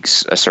 that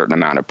takes a certain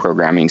amount of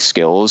programming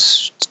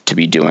skills to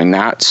be doing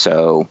that.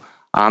 So,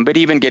 but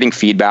even getting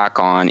feedback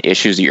on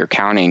issues that you're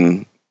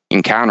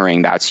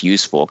encountering, that's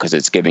useful because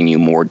it's giving you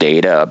more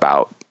data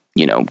about,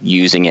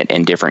 using it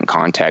in different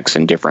contexts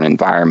and different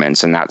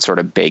environments. And that sort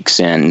of bakes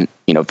in,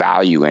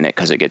 value in it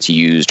because it gets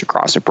used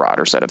across a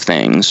broader set of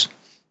things.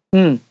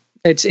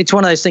 It's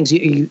one of those things,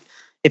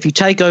 if you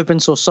take open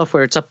source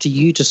software, it's up to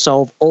you to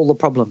solve all the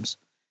problems.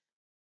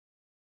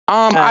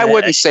 I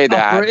wouldn't say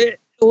that.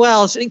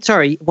 Well,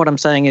 sorry, what I'm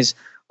saying is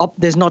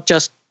there's not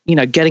just,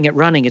 getting it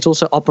running, it's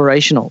also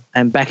operational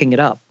and backing it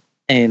up.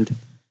 And,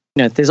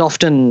 there's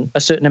often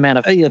a certain amount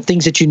of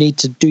things that you need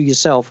to do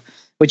yourself,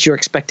 which you're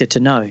expected to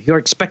know. You're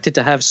expected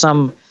to have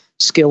some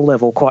skill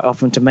level quite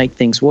often to make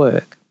things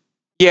work.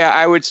 Yeah,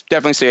 I would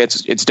definitely say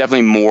it's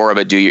definitely more of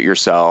a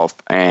do-it-yourself.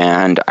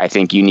 And I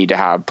think you need to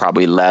have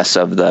probably less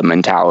of the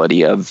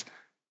mentality of,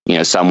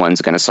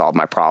 someone's going to solve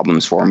my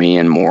problems for me,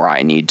 and more,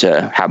 I need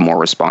to have more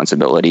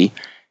responsibility.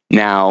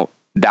 Now,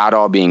 that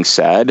all being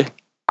said,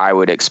 I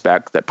would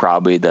expect that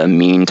probably the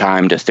mean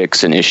time to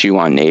fix an issue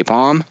on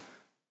NAPALM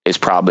is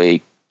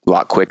probably a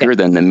lot quicker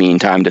than the mean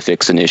time to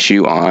fix an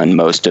issue on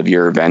most of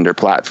your vendor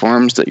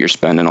platforms that you're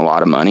spending a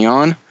lot of money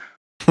on.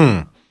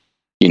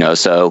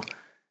 So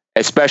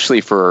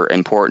especially for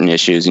important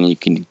issues, and you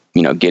can,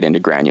 get into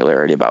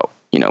granularity about,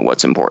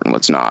 what's important,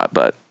 what's not.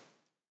 But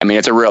I mean,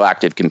 it's a real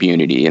active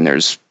community and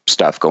there's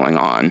stuff going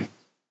on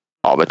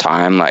all the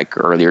time. Like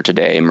earlier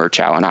today,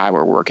 Murchow and I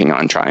were working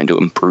on trying to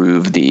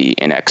improve the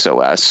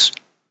NXOS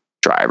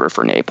driver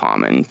for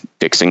NAPALM and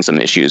fixing some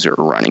issues that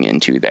we're running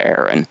into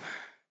there. And,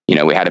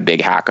 we had a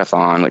big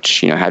hackathon,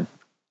 which, had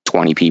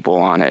 20 people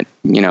on it,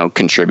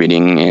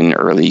 contributing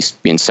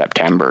in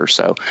September.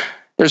 So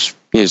there's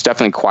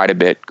definitely quite a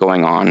bit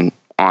going on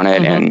it.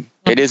 And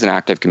it is an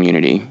active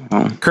community.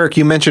 Kirk,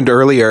 you mentioned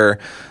earlier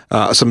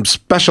some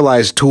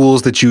specialized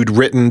tools that you'd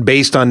written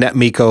based on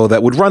Netmiko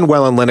that would run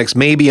well on Linux,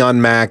 maybe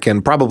on Mac,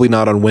 and probably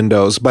not on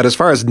Windows. But as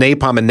far as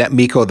NAPALM and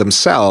Netmiko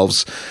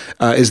themselves,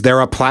 is there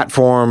a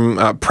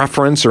platform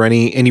preference or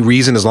any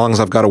reason, as long as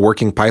I've got a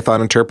working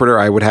Python interpreter,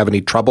 I would have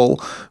any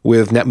trouble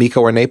with Netmiko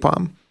or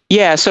NAPALM?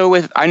 Yeah,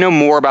 so I know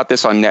more about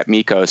this on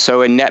Netmiko.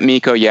 So in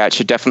Netmiko, it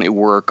should definitely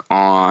work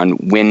on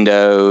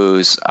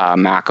Windows,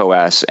 Mac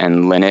OS,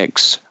 and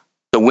Linux.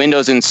 The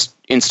Windows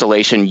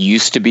installation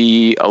used to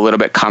be a little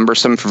bit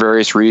cumbersome for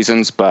various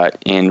reasons,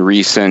 but in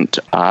recent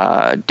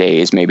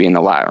days, maybe in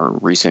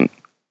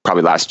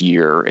probably last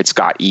year, it's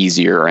got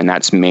easier, and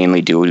that's mainly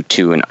due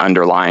to an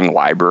underlying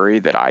library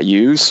that I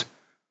use.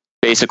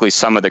 Basically,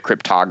 some of the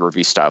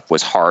cryptography stuff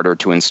was harder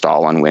to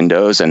install on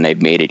Windows, and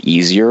they've made it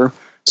easier.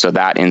 So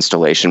that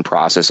installation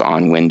process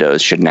on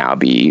Windows should now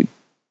be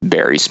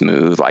very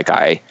smooth. Like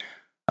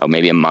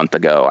maybe a month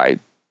ago, I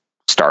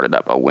started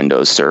up a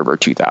Windows Server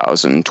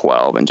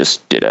 2012 and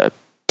just did a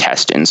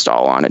test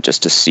install on it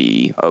just to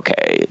see,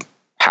 okay,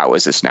 how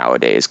is this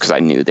nowadays? Because I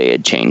knew they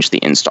had changed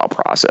the install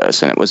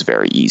process and it was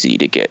very easy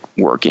to get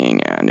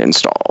working and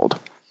installed.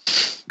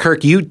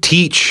 Kirk, you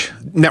teach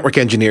network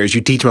engineers.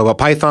 You teach them about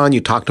Python.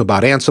 You talk to them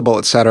about Ansible,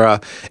 et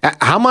cetera.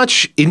 How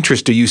much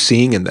interest are you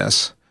seeing in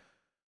this?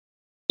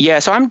 Yeah,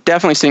 so I'm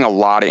definitely seeing a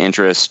lot of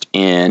interest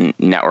in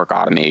network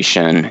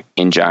automation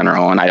in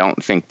general, and I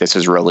don't think this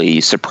is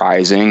really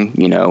surprising.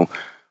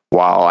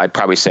 While I'd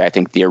probably say I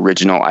think the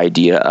original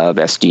idea of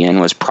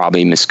SDN was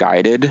probably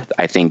misguided,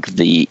 I think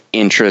the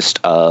interest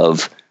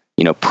of,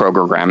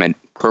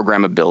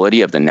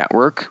 programmability of the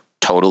network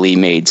totally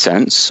made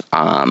sense.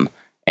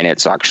 And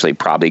it's actually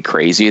probably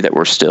crazy that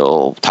we're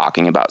still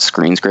talking about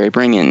screen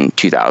scraping in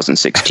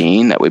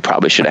 2016, that we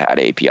probably should have had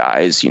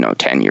APIs,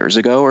 10 years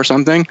ago or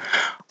something.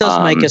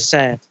 Does make us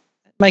sad. It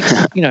makes,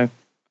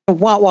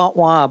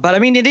 wah. But I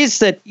mean, it is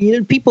that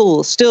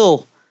people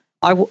still,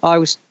 I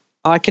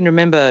can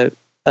remember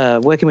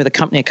working with a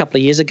company a couple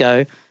of years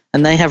ago,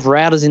 and they have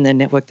routers in their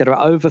network that are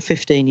over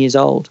 15 years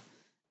old.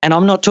 And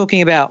I'm not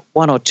talking about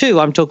one or two,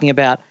 I'm talking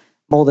about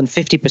more than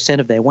 50%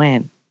 of their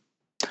WAN.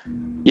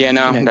 Yeah,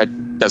 no, that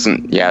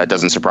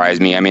doesn't surprise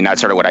me. I mean, that's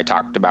sort of what I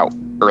talked about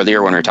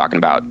earlier when we were talking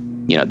about,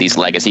 these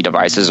legacy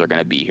devices are going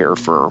to be here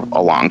for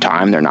a long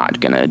time. They're not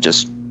going to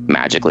just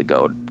magically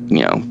go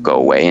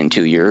away in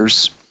 2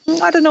 years.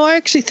 I don't know. I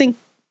actually think,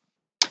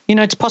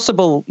 it's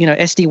possible,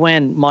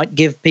 SD-WAN might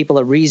give people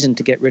a reason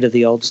to get rid of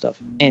the old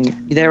stuff. And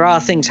there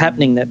are things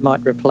happening that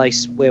might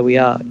replace where we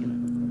are.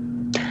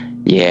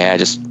 Yeah,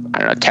 just, I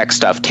don't know, tech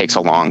stuff takes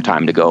a long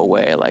time to go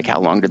away. Like, how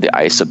long did the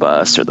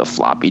Isobus or the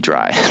floppy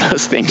drive?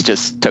 Those things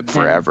just took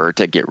forever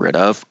to get rid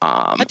of.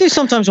 I do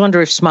sometimes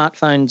wonder if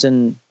smartphones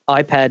and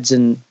iPads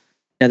and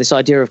this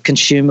idea of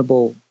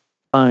consumable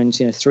phones,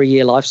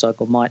 3-year life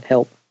cycle might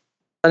help.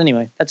 But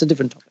anyway, that's a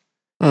different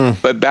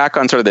topic. But back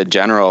on sort of the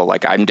general,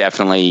 like, I'm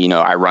definitely,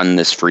 I run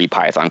this free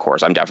Python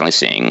course. I'm definitely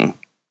seeing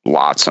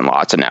lots and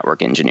lots of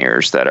network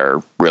engineers that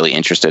are really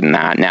interested in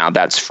that. Now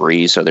that's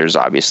free, so there's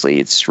obviously,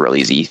 it's real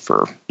easy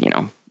for,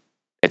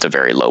 it's a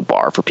very low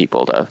bar for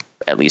people to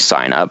at least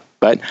sign up.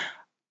 But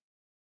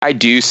I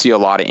do see a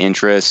lot of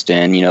interest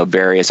in,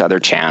 various other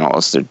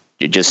channels.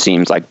 It just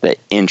seems like the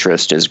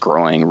interest is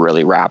growing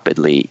really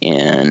rapidly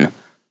in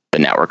the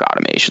network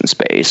automation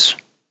space.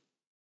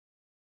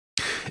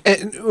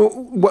 And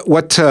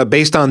what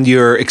based on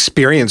your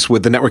experience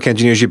with the network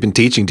engineers you've been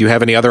teaching, do you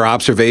have any other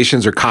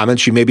observations or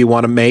comments you maybe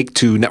want to make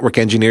to network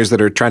engineers that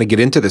are trying to get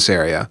into this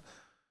area?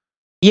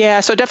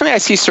 Yeah, so definitely I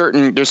see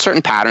there's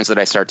certain patterns that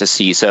I start to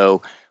see.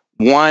 So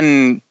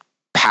one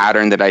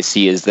pattern that I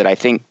see is that I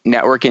think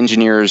network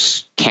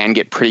engineers can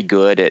get pretty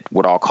good at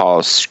what I'll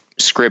call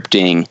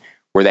scripting,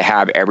 where they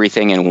have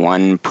everything in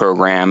one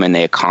program and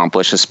they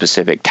accomplish a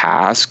specific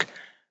task.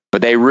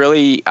 But they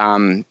really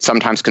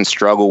sometimes can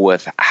struggle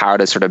with how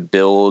to sort of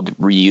build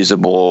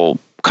reusable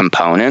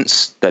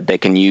components that they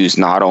can use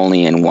not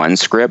only in one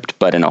script,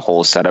 but in a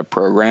whole set of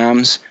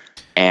programs,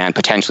 and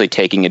potentially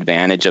taking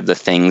advantage of the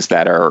things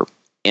that are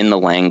in the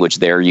language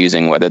they're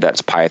using, whether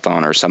that's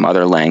Python or some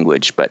other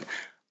language, but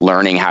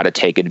learning how to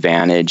take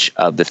advantage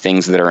of the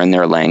things that are in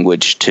their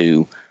language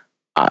to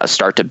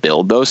start to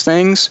build those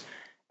things.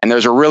 And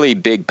there's a really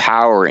big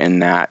power in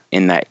that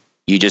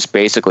you just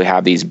basically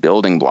have these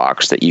building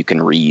blocks that you can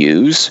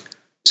reuse,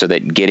 so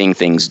that getting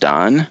things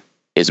done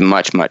is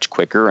much, much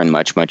quicker and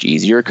much, much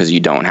easier, because you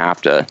don't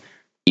have to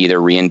either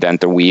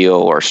reinvent the wheel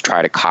or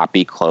try to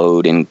copy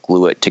code and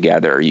glue it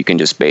together. You can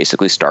just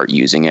basically start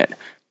using it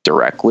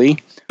directly.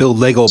 Build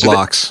Lego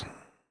blocks.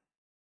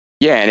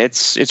 And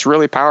it's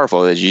really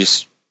powerful.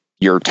 It's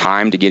your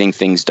time to getting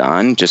things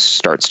done just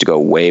starts to go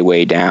way,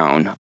 way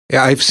down.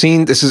 Yeah,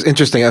 this is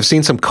interesting. I've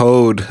seen some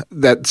code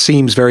that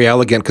seems very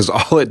elegant, because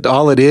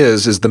all it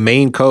is the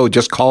main code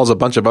just calls a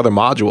bunch of other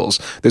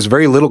modules. There's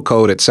very little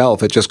code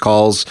itself. It just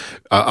calls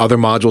other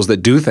modules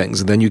that do things.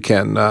 And then you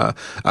can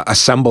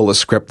assemble a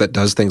script that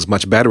does things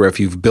much better if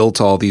you've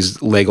built all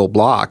these Lego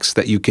blocks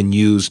that you can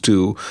use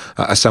to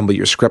assemble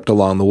your script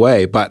along the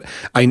way. But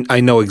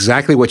I know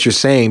exactly what you're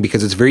saying,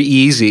 because it's very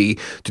easy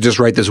to just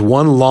write this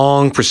one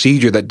long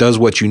procedure that does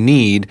what you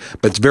need,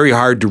 but it's very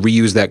hard to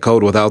reuse that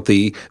code without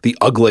the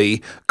ugly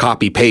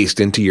copy paste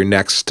into your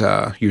next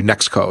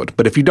code.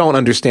 But if you don't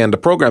understand the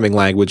programming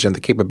language and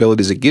the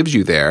capabilities it gives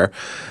you there,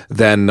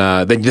 then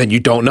you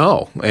don't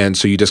know, and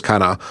so you just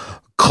kind of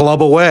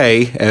club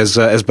away as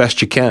best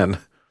you can.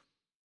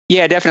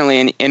 Yeah,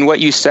 definitely. And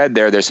what you said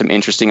there's some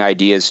interesting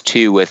ideas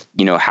too with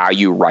how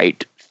you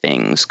write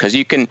things, because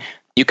you can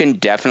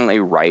definitely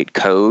write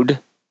code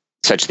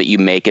such that you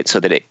make it so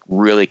that it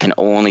really can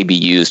only be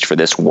used for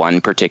this one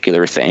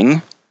particular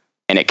thing,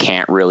 and it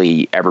can't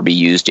really ever be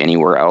used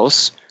anywhere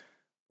else.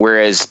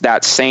 Whereas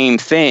that same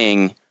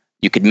thing,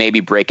 you could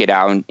maybe break it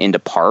out into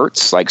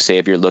parts. Like, say,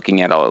 if you're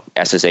looking at a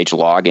SSH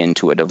login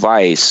to a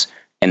device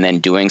and then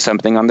doing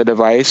something on the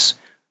device,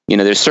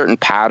 there's certain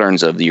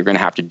patterns of you're going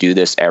to have to do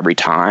this every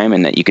time,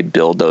 and that you could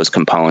build those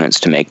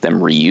components to make them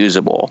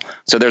reusable.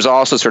 So there's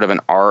also sort of an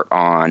art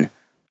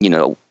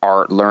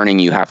learning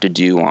you have to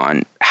do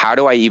on how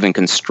do I even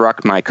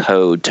construct my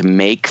code to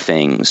make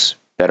things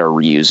that are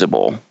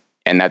reusable.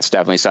 And that's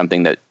definitely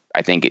something that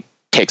I think it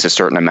takes a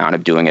certain amount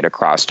of doing it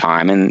across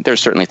time. And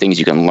there's certainly things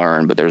you can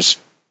learn, but there's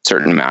a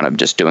certain amount of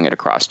just doing it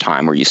across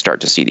time where you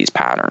start to see these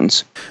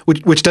patterns.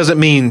 Which doesn't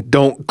mean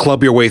don't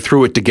club your way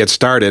through it to get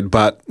started,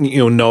 but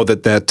know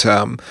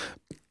that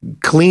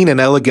clean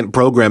and elegant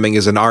programming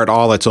is an art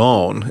all its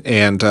own.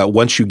 And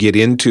once you get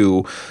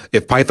into,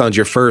 if Python's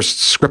your first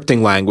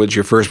scripting language,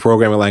 your first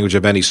programming language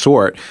of any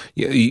sort,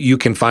 you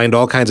can find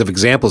all kinds of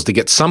examples to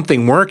get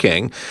something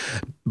working.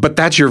 But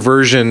that's your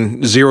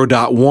version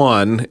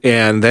 0.1.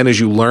 And then as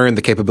you learn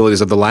the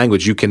capabilities of the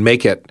language, you can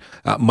make it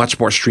much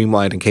more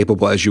streamlined and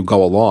capable as you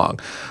go along.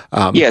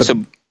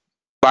 So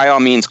by all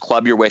means,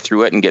 club your way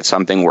through it and get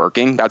something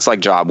working. That's like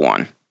job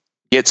one.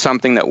 Get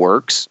something that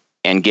works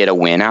and get a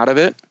win out of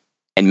it.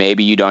 And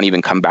maybe you don't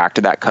even come back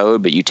to that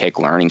code, but you take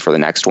learning for the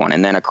next one.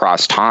 And then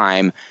across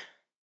time,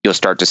 you'll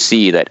start to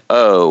see that,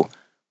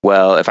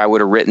 if I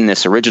would have written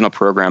this original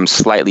program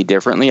slightly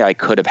differently, I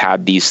could have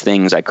had these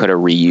things I could have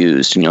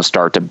reused, and you'll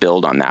start to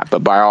build on that.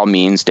 But by all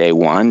means, day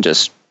one,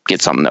 just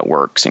get something that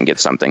works and get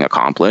something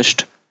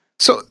accomplished.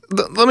 So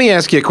let me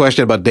ask you a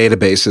question about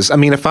databases. I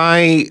mean, if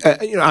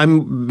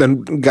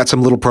I'm got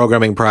some little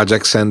programming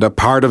projects, and a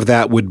part of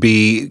that would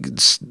be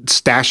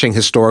stashing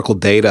historical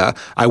data.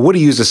 I would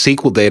have used a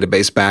SQL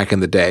database back in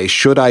the day.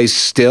 Should I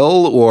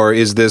still, or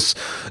is this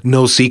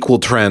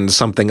NoSQL trend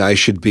something I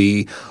should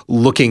be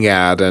looking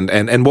at?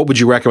 And what would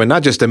you recommend,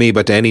 not just to me,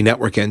 but to any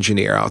network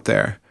engineer out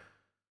there?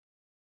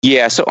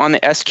 Yeah, so on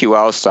the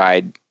SQL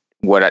side,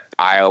 what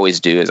I always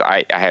do is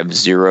I have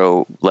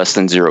less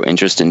than zero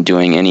interest in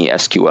doing any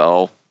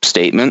SQL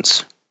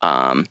statements.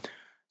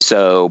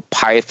 So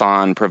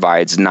Python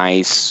provides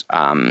nice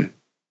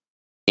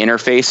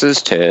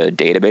interfaces to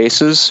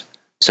databases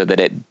so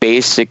that it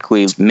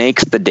basically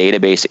makes the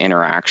database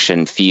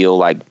interaction feel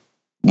like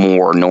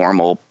more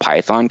normal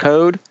Python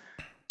code.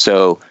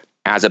 So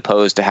as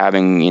opposed to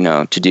having,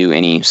 to do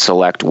any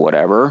select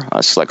whatever,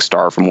 select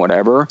star from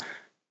whatever,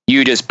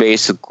 you just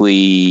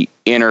basically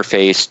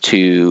interface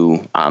to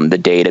the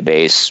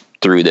database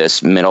through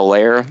this middle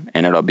layer,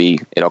 and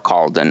it'll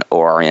call it an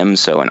ORM,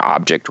 so an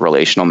object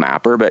relational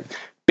mapper, but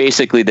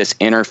basically this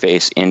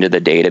interface into the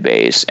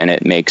database, and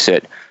it makes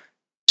it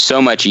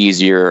so much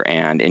easier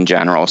and in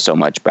general so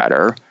much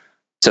better.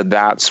 So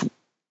that's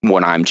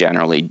what I'm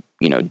generally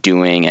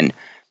doing, and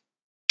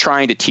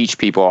trying to teach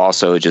people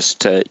also just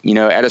to,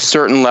 at a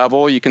certain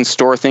level you can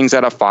store things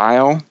at a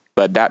file,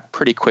 but that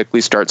pretty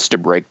quickly starts to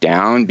break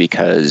down,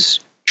 because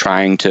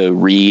trying to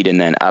read and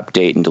then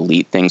update and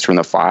delete things from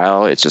the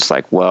file, it's just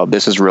like, well,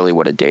 this is really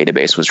what a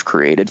database was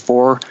created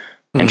for.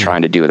 And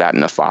trying to do that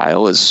in a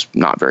file is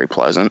not very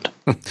pleasant.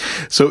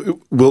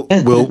 So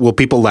will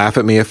people laugh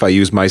at me if I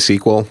use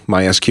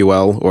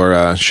MySQL,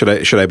 or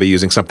should I be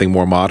using something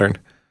more modern?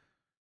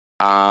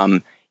 I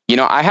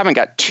haven't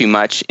got too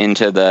much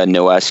into the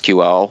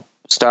NoSQL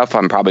stuff.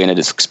 I'm probably going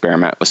to just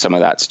experiment with some of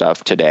that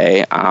stuff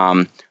today.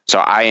 So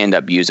I end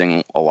up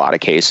using a lot of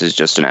cases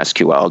just an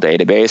SQL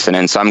database, and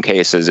in some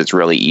cases it's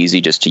really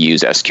easy just to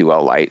use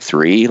SQLite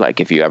 3.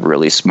 Like if you have a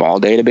really small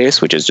database,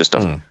 which is just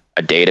a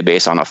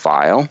database on a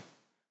file.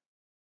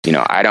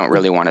 I don't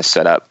really want to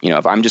set up,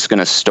 if I'm just going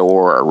to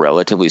store a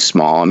relatively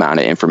small amount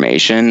of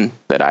information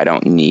that I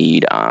don't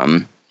need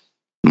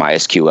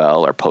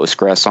MySQL or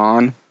Postgres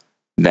on,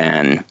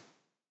 then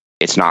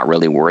it's not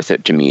really worth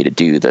it to me to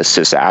do the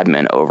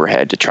sysadmin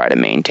overhead to try to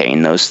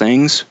maintain those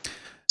things.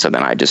 So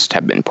then I just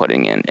have been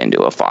putting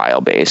into a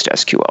file-based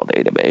SQL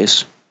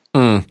database.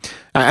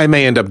 I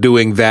may end up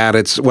doing that.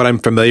 It's what I'm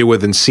familiar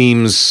with and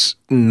seems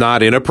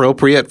not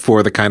inappropriate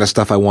for the kind of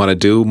stuff I want to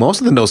do.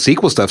 Most of the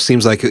NoSQL stuff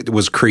seems like it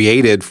was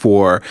created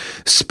for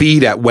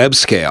speed at web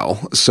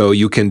scale, so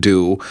you can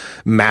do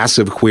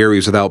massive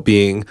queries without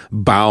being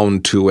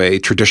bound to a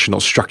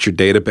traditional structured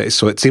database.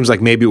 So it seems like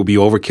maybe it would be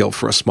overkill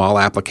for a small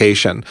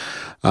application.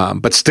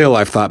 But still,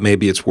 I've thought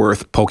maybe it's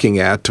worth poking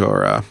at,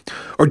 or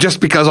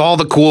just because all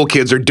the cool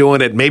kids are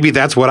doing it, maybe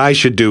that's what I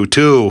should do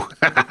too.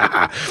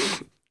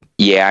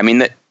 Yeah, I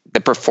mean, the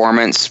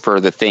performance for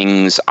the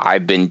things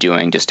I've been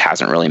doing just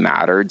hasn't really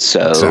mattered.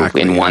 So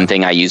one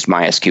thing I used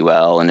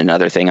MySQL, and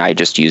another thing I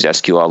just use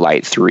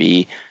SQLite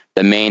 3.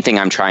 The main thing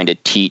I'm trying to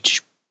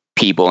teach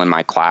people in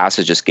my class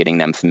is just getting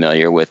them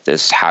familiar with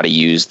how to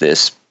use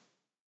this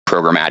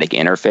programmatic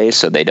interface,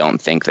 so they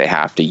don't think they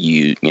have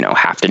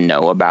to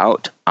know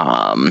about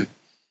how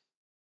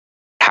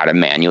to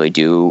manually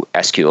do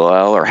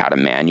SQL or how to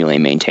manually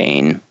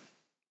maintain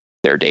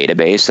their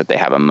database, that they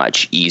have a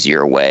much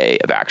easier way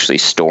of actually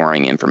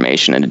storing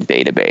information in a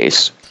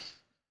database.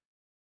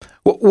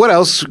 What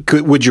else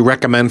would you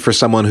recommend for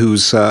someone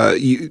who's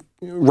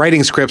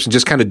writing scripts and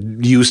just kind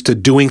of used to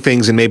doing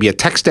things in maybe a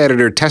text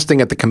editor,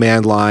 testing at the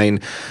command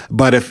line,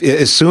 but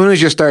as soon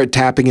as you start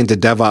tapping into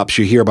DevOps,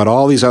 you hear about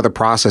all these other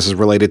processes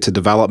related to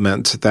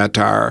development that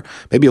are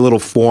maybe a little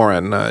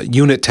foreign,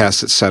 unit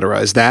tests, et cetera.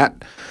 Is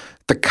that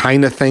the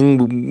kind of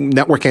thing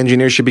network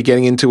engineers should be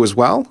getting into as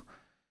well?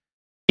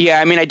 Yeah,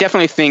 I mean, I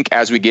definitely think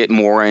as we get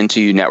more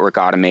into network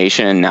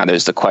automation, now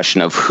there's the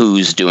question of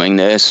who's doing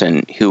this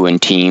and who in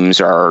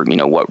teams are,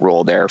 what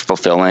role they're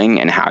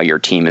fulfilling and how your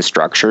team is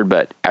structured.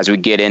 But as we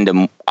get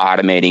into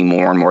automating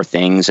more and more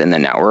things in the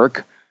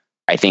network,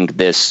 I think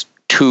this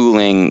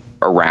tooling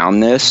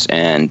around this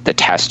and the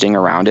testing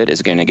around it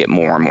is going to get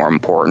more and more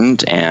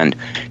important. And,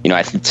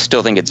 I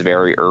still think it's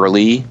very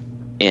early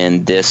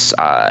in this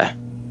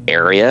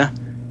area,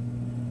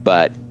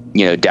 but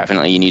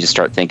definitely you need to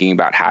start thinking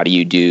about how do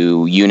you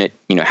do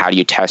how do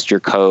you test your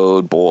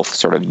code, both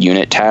sort of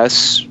unit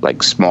tests,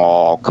 like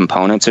small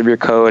components of your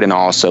code, and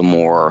also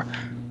more,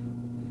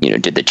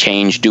 did the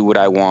change do what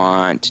I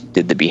want?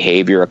 Did the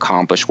behavior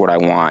accomplish what I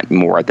want,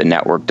 more at the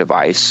network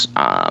device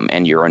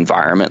and your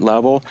environment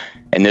level?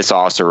 And this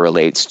also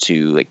relates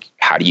to, like,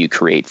 how do you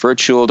create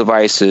virtual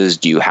devices?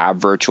 Do you have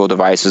virtual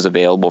devices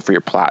available for your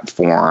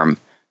platform?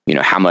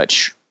 How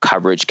much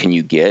coverage can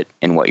you get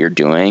in what you're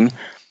doing?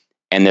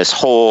 And this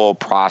whole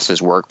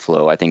process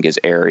workflow, I think, is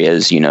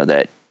areas,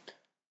 that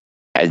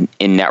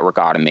in network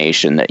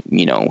automation that,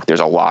 there's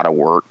a lot of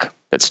work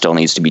that still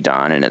needs to be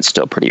done, and it's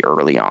still pretty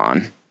early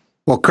on.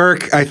 Well,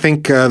 Kirk, I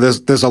think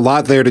there's a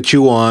lot there to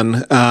chew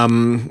on.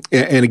 And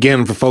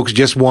again, for folks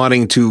just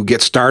wanting to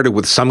get started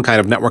with some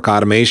kind of network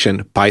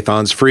automation,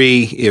 Python's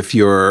free. If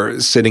you're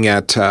sitting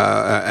at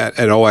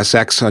OS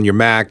X on your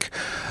Mac,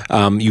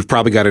 you've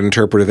probably got an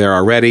interpreter there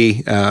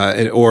already.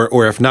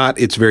 Or if not,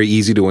 it's very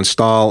easy to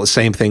install.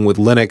 Same thing with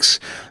Linux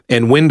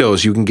and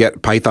Windows. You can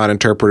get Python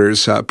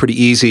interpreters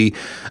pretty easy.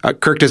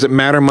 Kirk, does it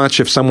matter much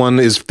if someone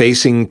is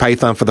facing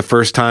Python for the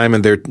first time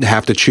and they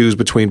have to choose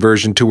between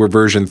version 2 or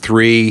version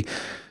 3?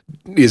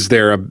 is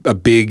there a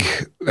big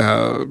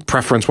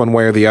preference one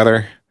way or the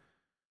other?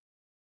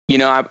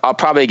 I'll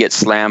probably get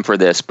slammed for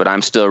this, but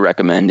I'm still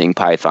recommending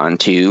Python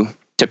 2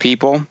 to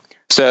people.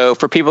 So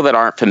for people that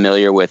aren't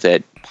familiar with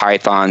it,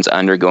 Python's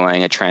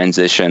undergoing a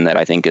transition that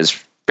I think is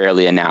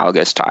fairly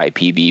analogous to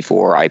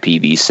IPv4,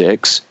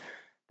 IPv6,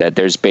 that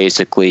there's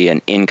basically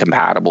an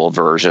incompatible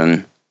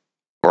version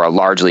or a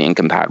largely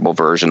incompatible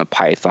version of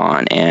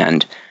Python,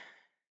 and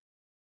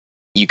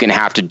you can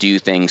have to do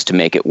things to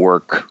make it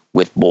work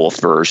with both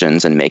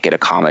versions and make it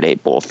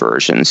accommodate both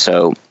versions.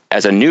 So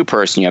as a new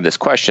person, you have this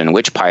question,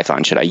 which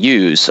Python should I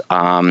use?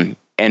 And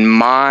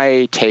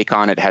my take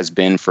on it has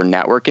been, for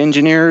network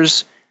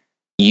engineers,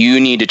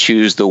 you need to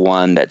choose the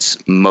one that's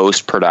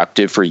most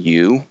productive for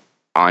you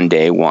on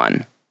day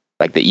one,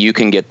 like that you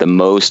can get the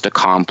most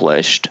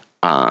accomplished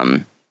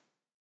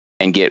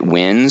and get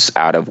wins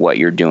out of what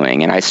you're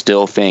doing. And I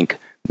still think,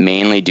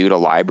 mainly due to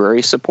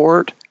library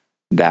support,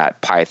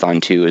 that Python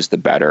 2 is the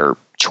better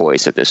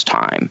choice at this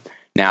time.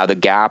 Now, the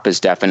gap is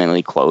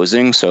definitely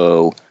closing,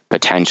 so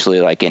potentially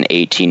like in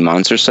 18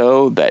 months or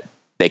so, that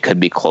they could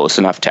be close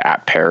enough to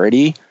at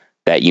parity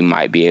that you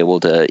might be able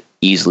to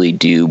easily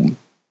do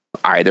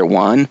either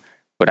one.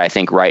 But I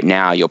think right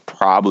now you'll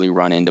probably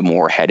run into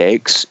more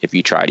headaches if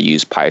you try to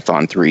use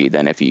Python 3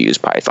 than if you use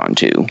Python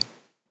 2.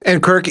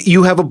 And Kirk,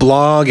 you have a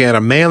blog and a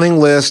mailing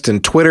list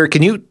and Twitter.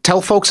 Can you tell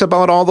folks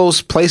about all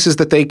those places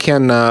that they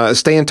can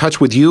stay in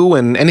touch with you,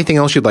 and anything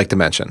else you'd like to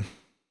mention?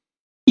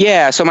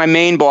 Yeah, so my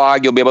main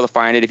blog, you'll be able to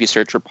find it if you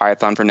search for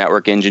Python for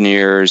Network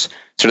Engineers.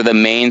 Sort of the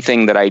main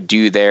thing that I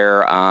do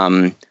there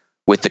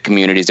with the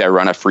communities, I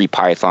run a free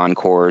Python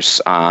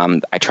course.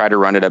 I try to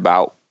run it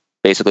about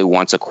basically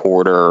once a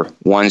quarter.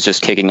 One's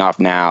just kicking off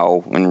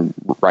now, and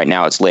right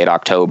now it's late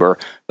October,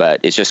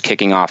 but it's just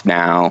kicking off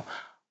now.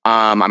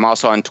 I'm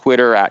also on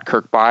Twitter at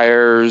Kirk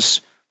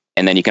Byers,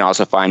 and then you can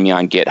also find me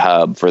on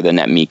GitHub for the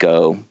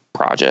Netmiko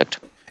project.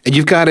 And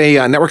you've got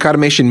a network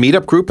automation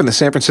meetup group in the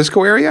San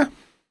Francisco area?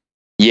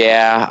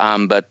 Yeah,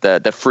 but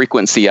the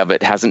frequency of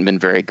it hasn't been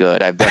very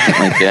good. I've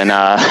definitely been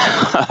a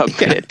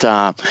bit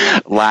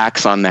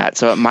lax on that,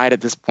 so it might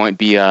at this point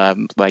be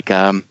in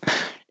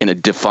a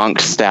defunct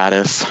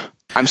status.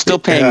 I'm still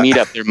paying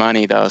Meetup their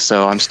money, though,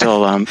 so I'm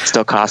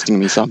still costing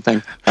me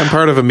something. I'm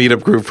part of a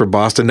meetup group for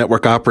Boston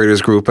Network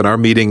Operators Group, and our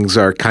meetings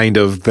are kind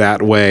of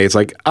that way. It's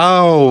like,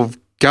 oh,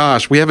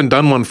 gosh, we haven't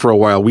done one for a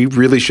while. We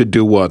really should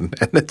do one.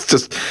 And it's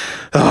just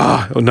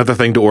another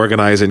thing to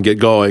organize and get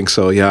going.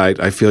 So, yeah,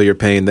 I feel your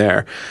pain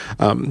there.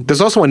 There's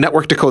also a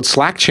Network to Code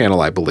Slack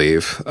channel, I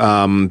believe.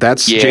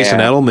 That's Jason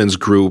Edelman's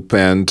group,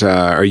 and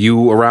are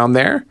you around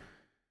there?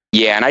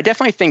 Yeah, and I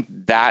definitely think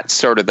that's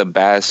sort of the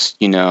best,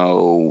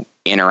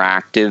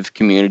 interactive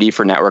community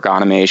for network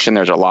automation.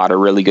 There's a lot of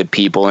really good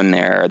people in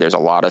there. There's a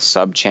lot of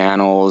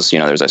sub-channels.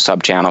 There's a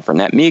sub-channel for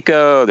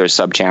Netmiko. There's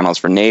sub-channels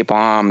for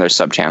NAPALM. There's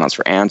sub-channels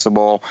for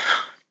Ansible,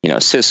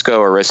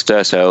 Cisco,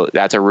 Arista. So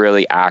that's a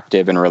really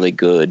active and really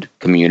good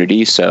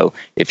community. So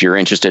if you're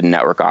interested in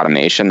network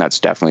automation, that's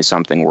definitely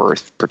something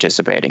worth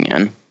participating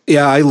in.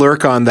 Yeah, I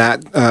lurk on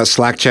that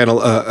Slack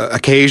channel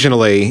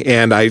occasionally,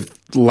 and I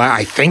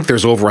think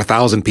there's over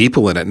 1,000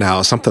 people in it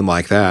now, something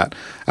like that.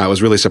 I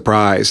was really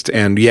surprised.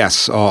 And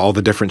yes, all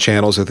the different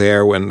channels are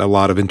there, when a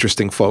lot of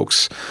interesting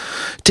folks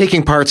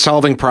taking part,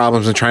 solving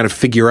problems, and trying to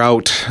figure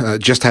out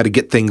just how to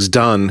get things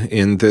done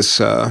in this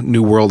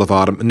new world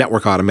of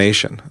network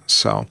automation.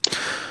 So,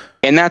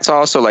 and that's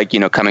also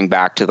coming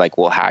back to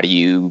well, how do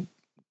you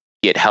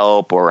get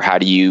help, or how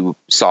do you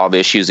solve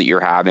issues that you're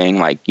having?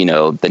 The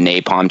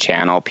NAPALM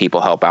channel, people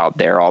help out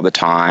there all the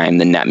time.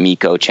 The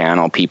Netmiko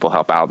channel, people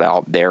help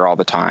out there all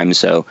the time.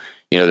 So,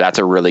 that's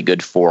a really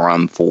good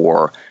forum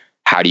for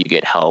how do you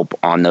get help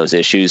on those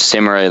issues.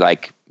 Similarly,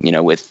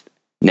 with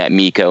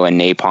Netmiko and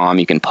NAPALM,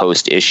 you can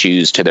post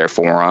issues to their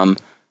forum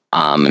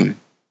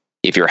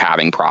if you're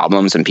having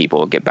problems, and people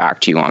will get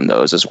back to you on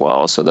those as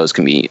well. So those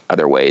can be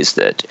other ways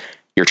that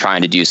you're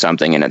trying to do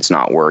something and it's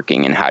not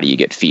working, and how do you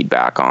get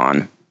feedback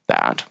on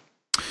that.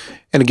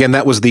 And again,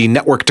 that was the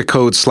Network to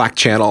Code Slack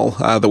channel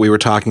that we were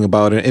talking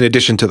about, in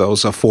addition to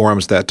those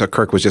forums that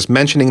Kirk was just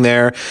mentioning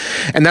there.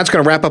 And that's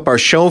going to wrap up our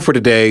show for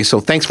today. So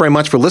thanks very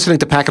much for listening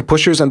to Packet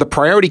Pushers and the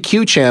Priority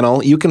Queue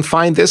channel. You can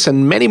find this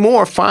and many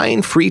more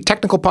fine free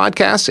technical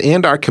podcasts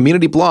and our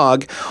community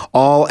blog,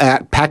 all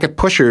at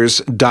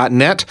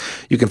packetpushers.net.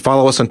 You can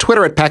follow us on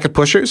Twitter at Packet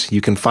Pushers.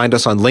 You can find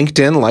us on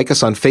LinkedIn, like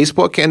us on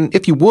Facebook. And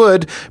if you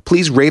would,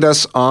 please rate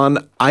us on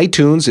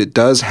iTunes. It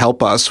does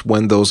help us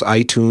when those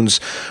iTunes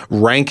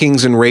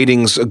rankings and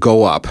ratings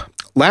go up.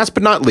 Last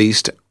but not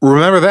least,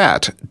 remember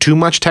that too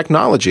much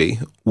technology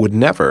would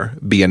never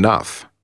be enough.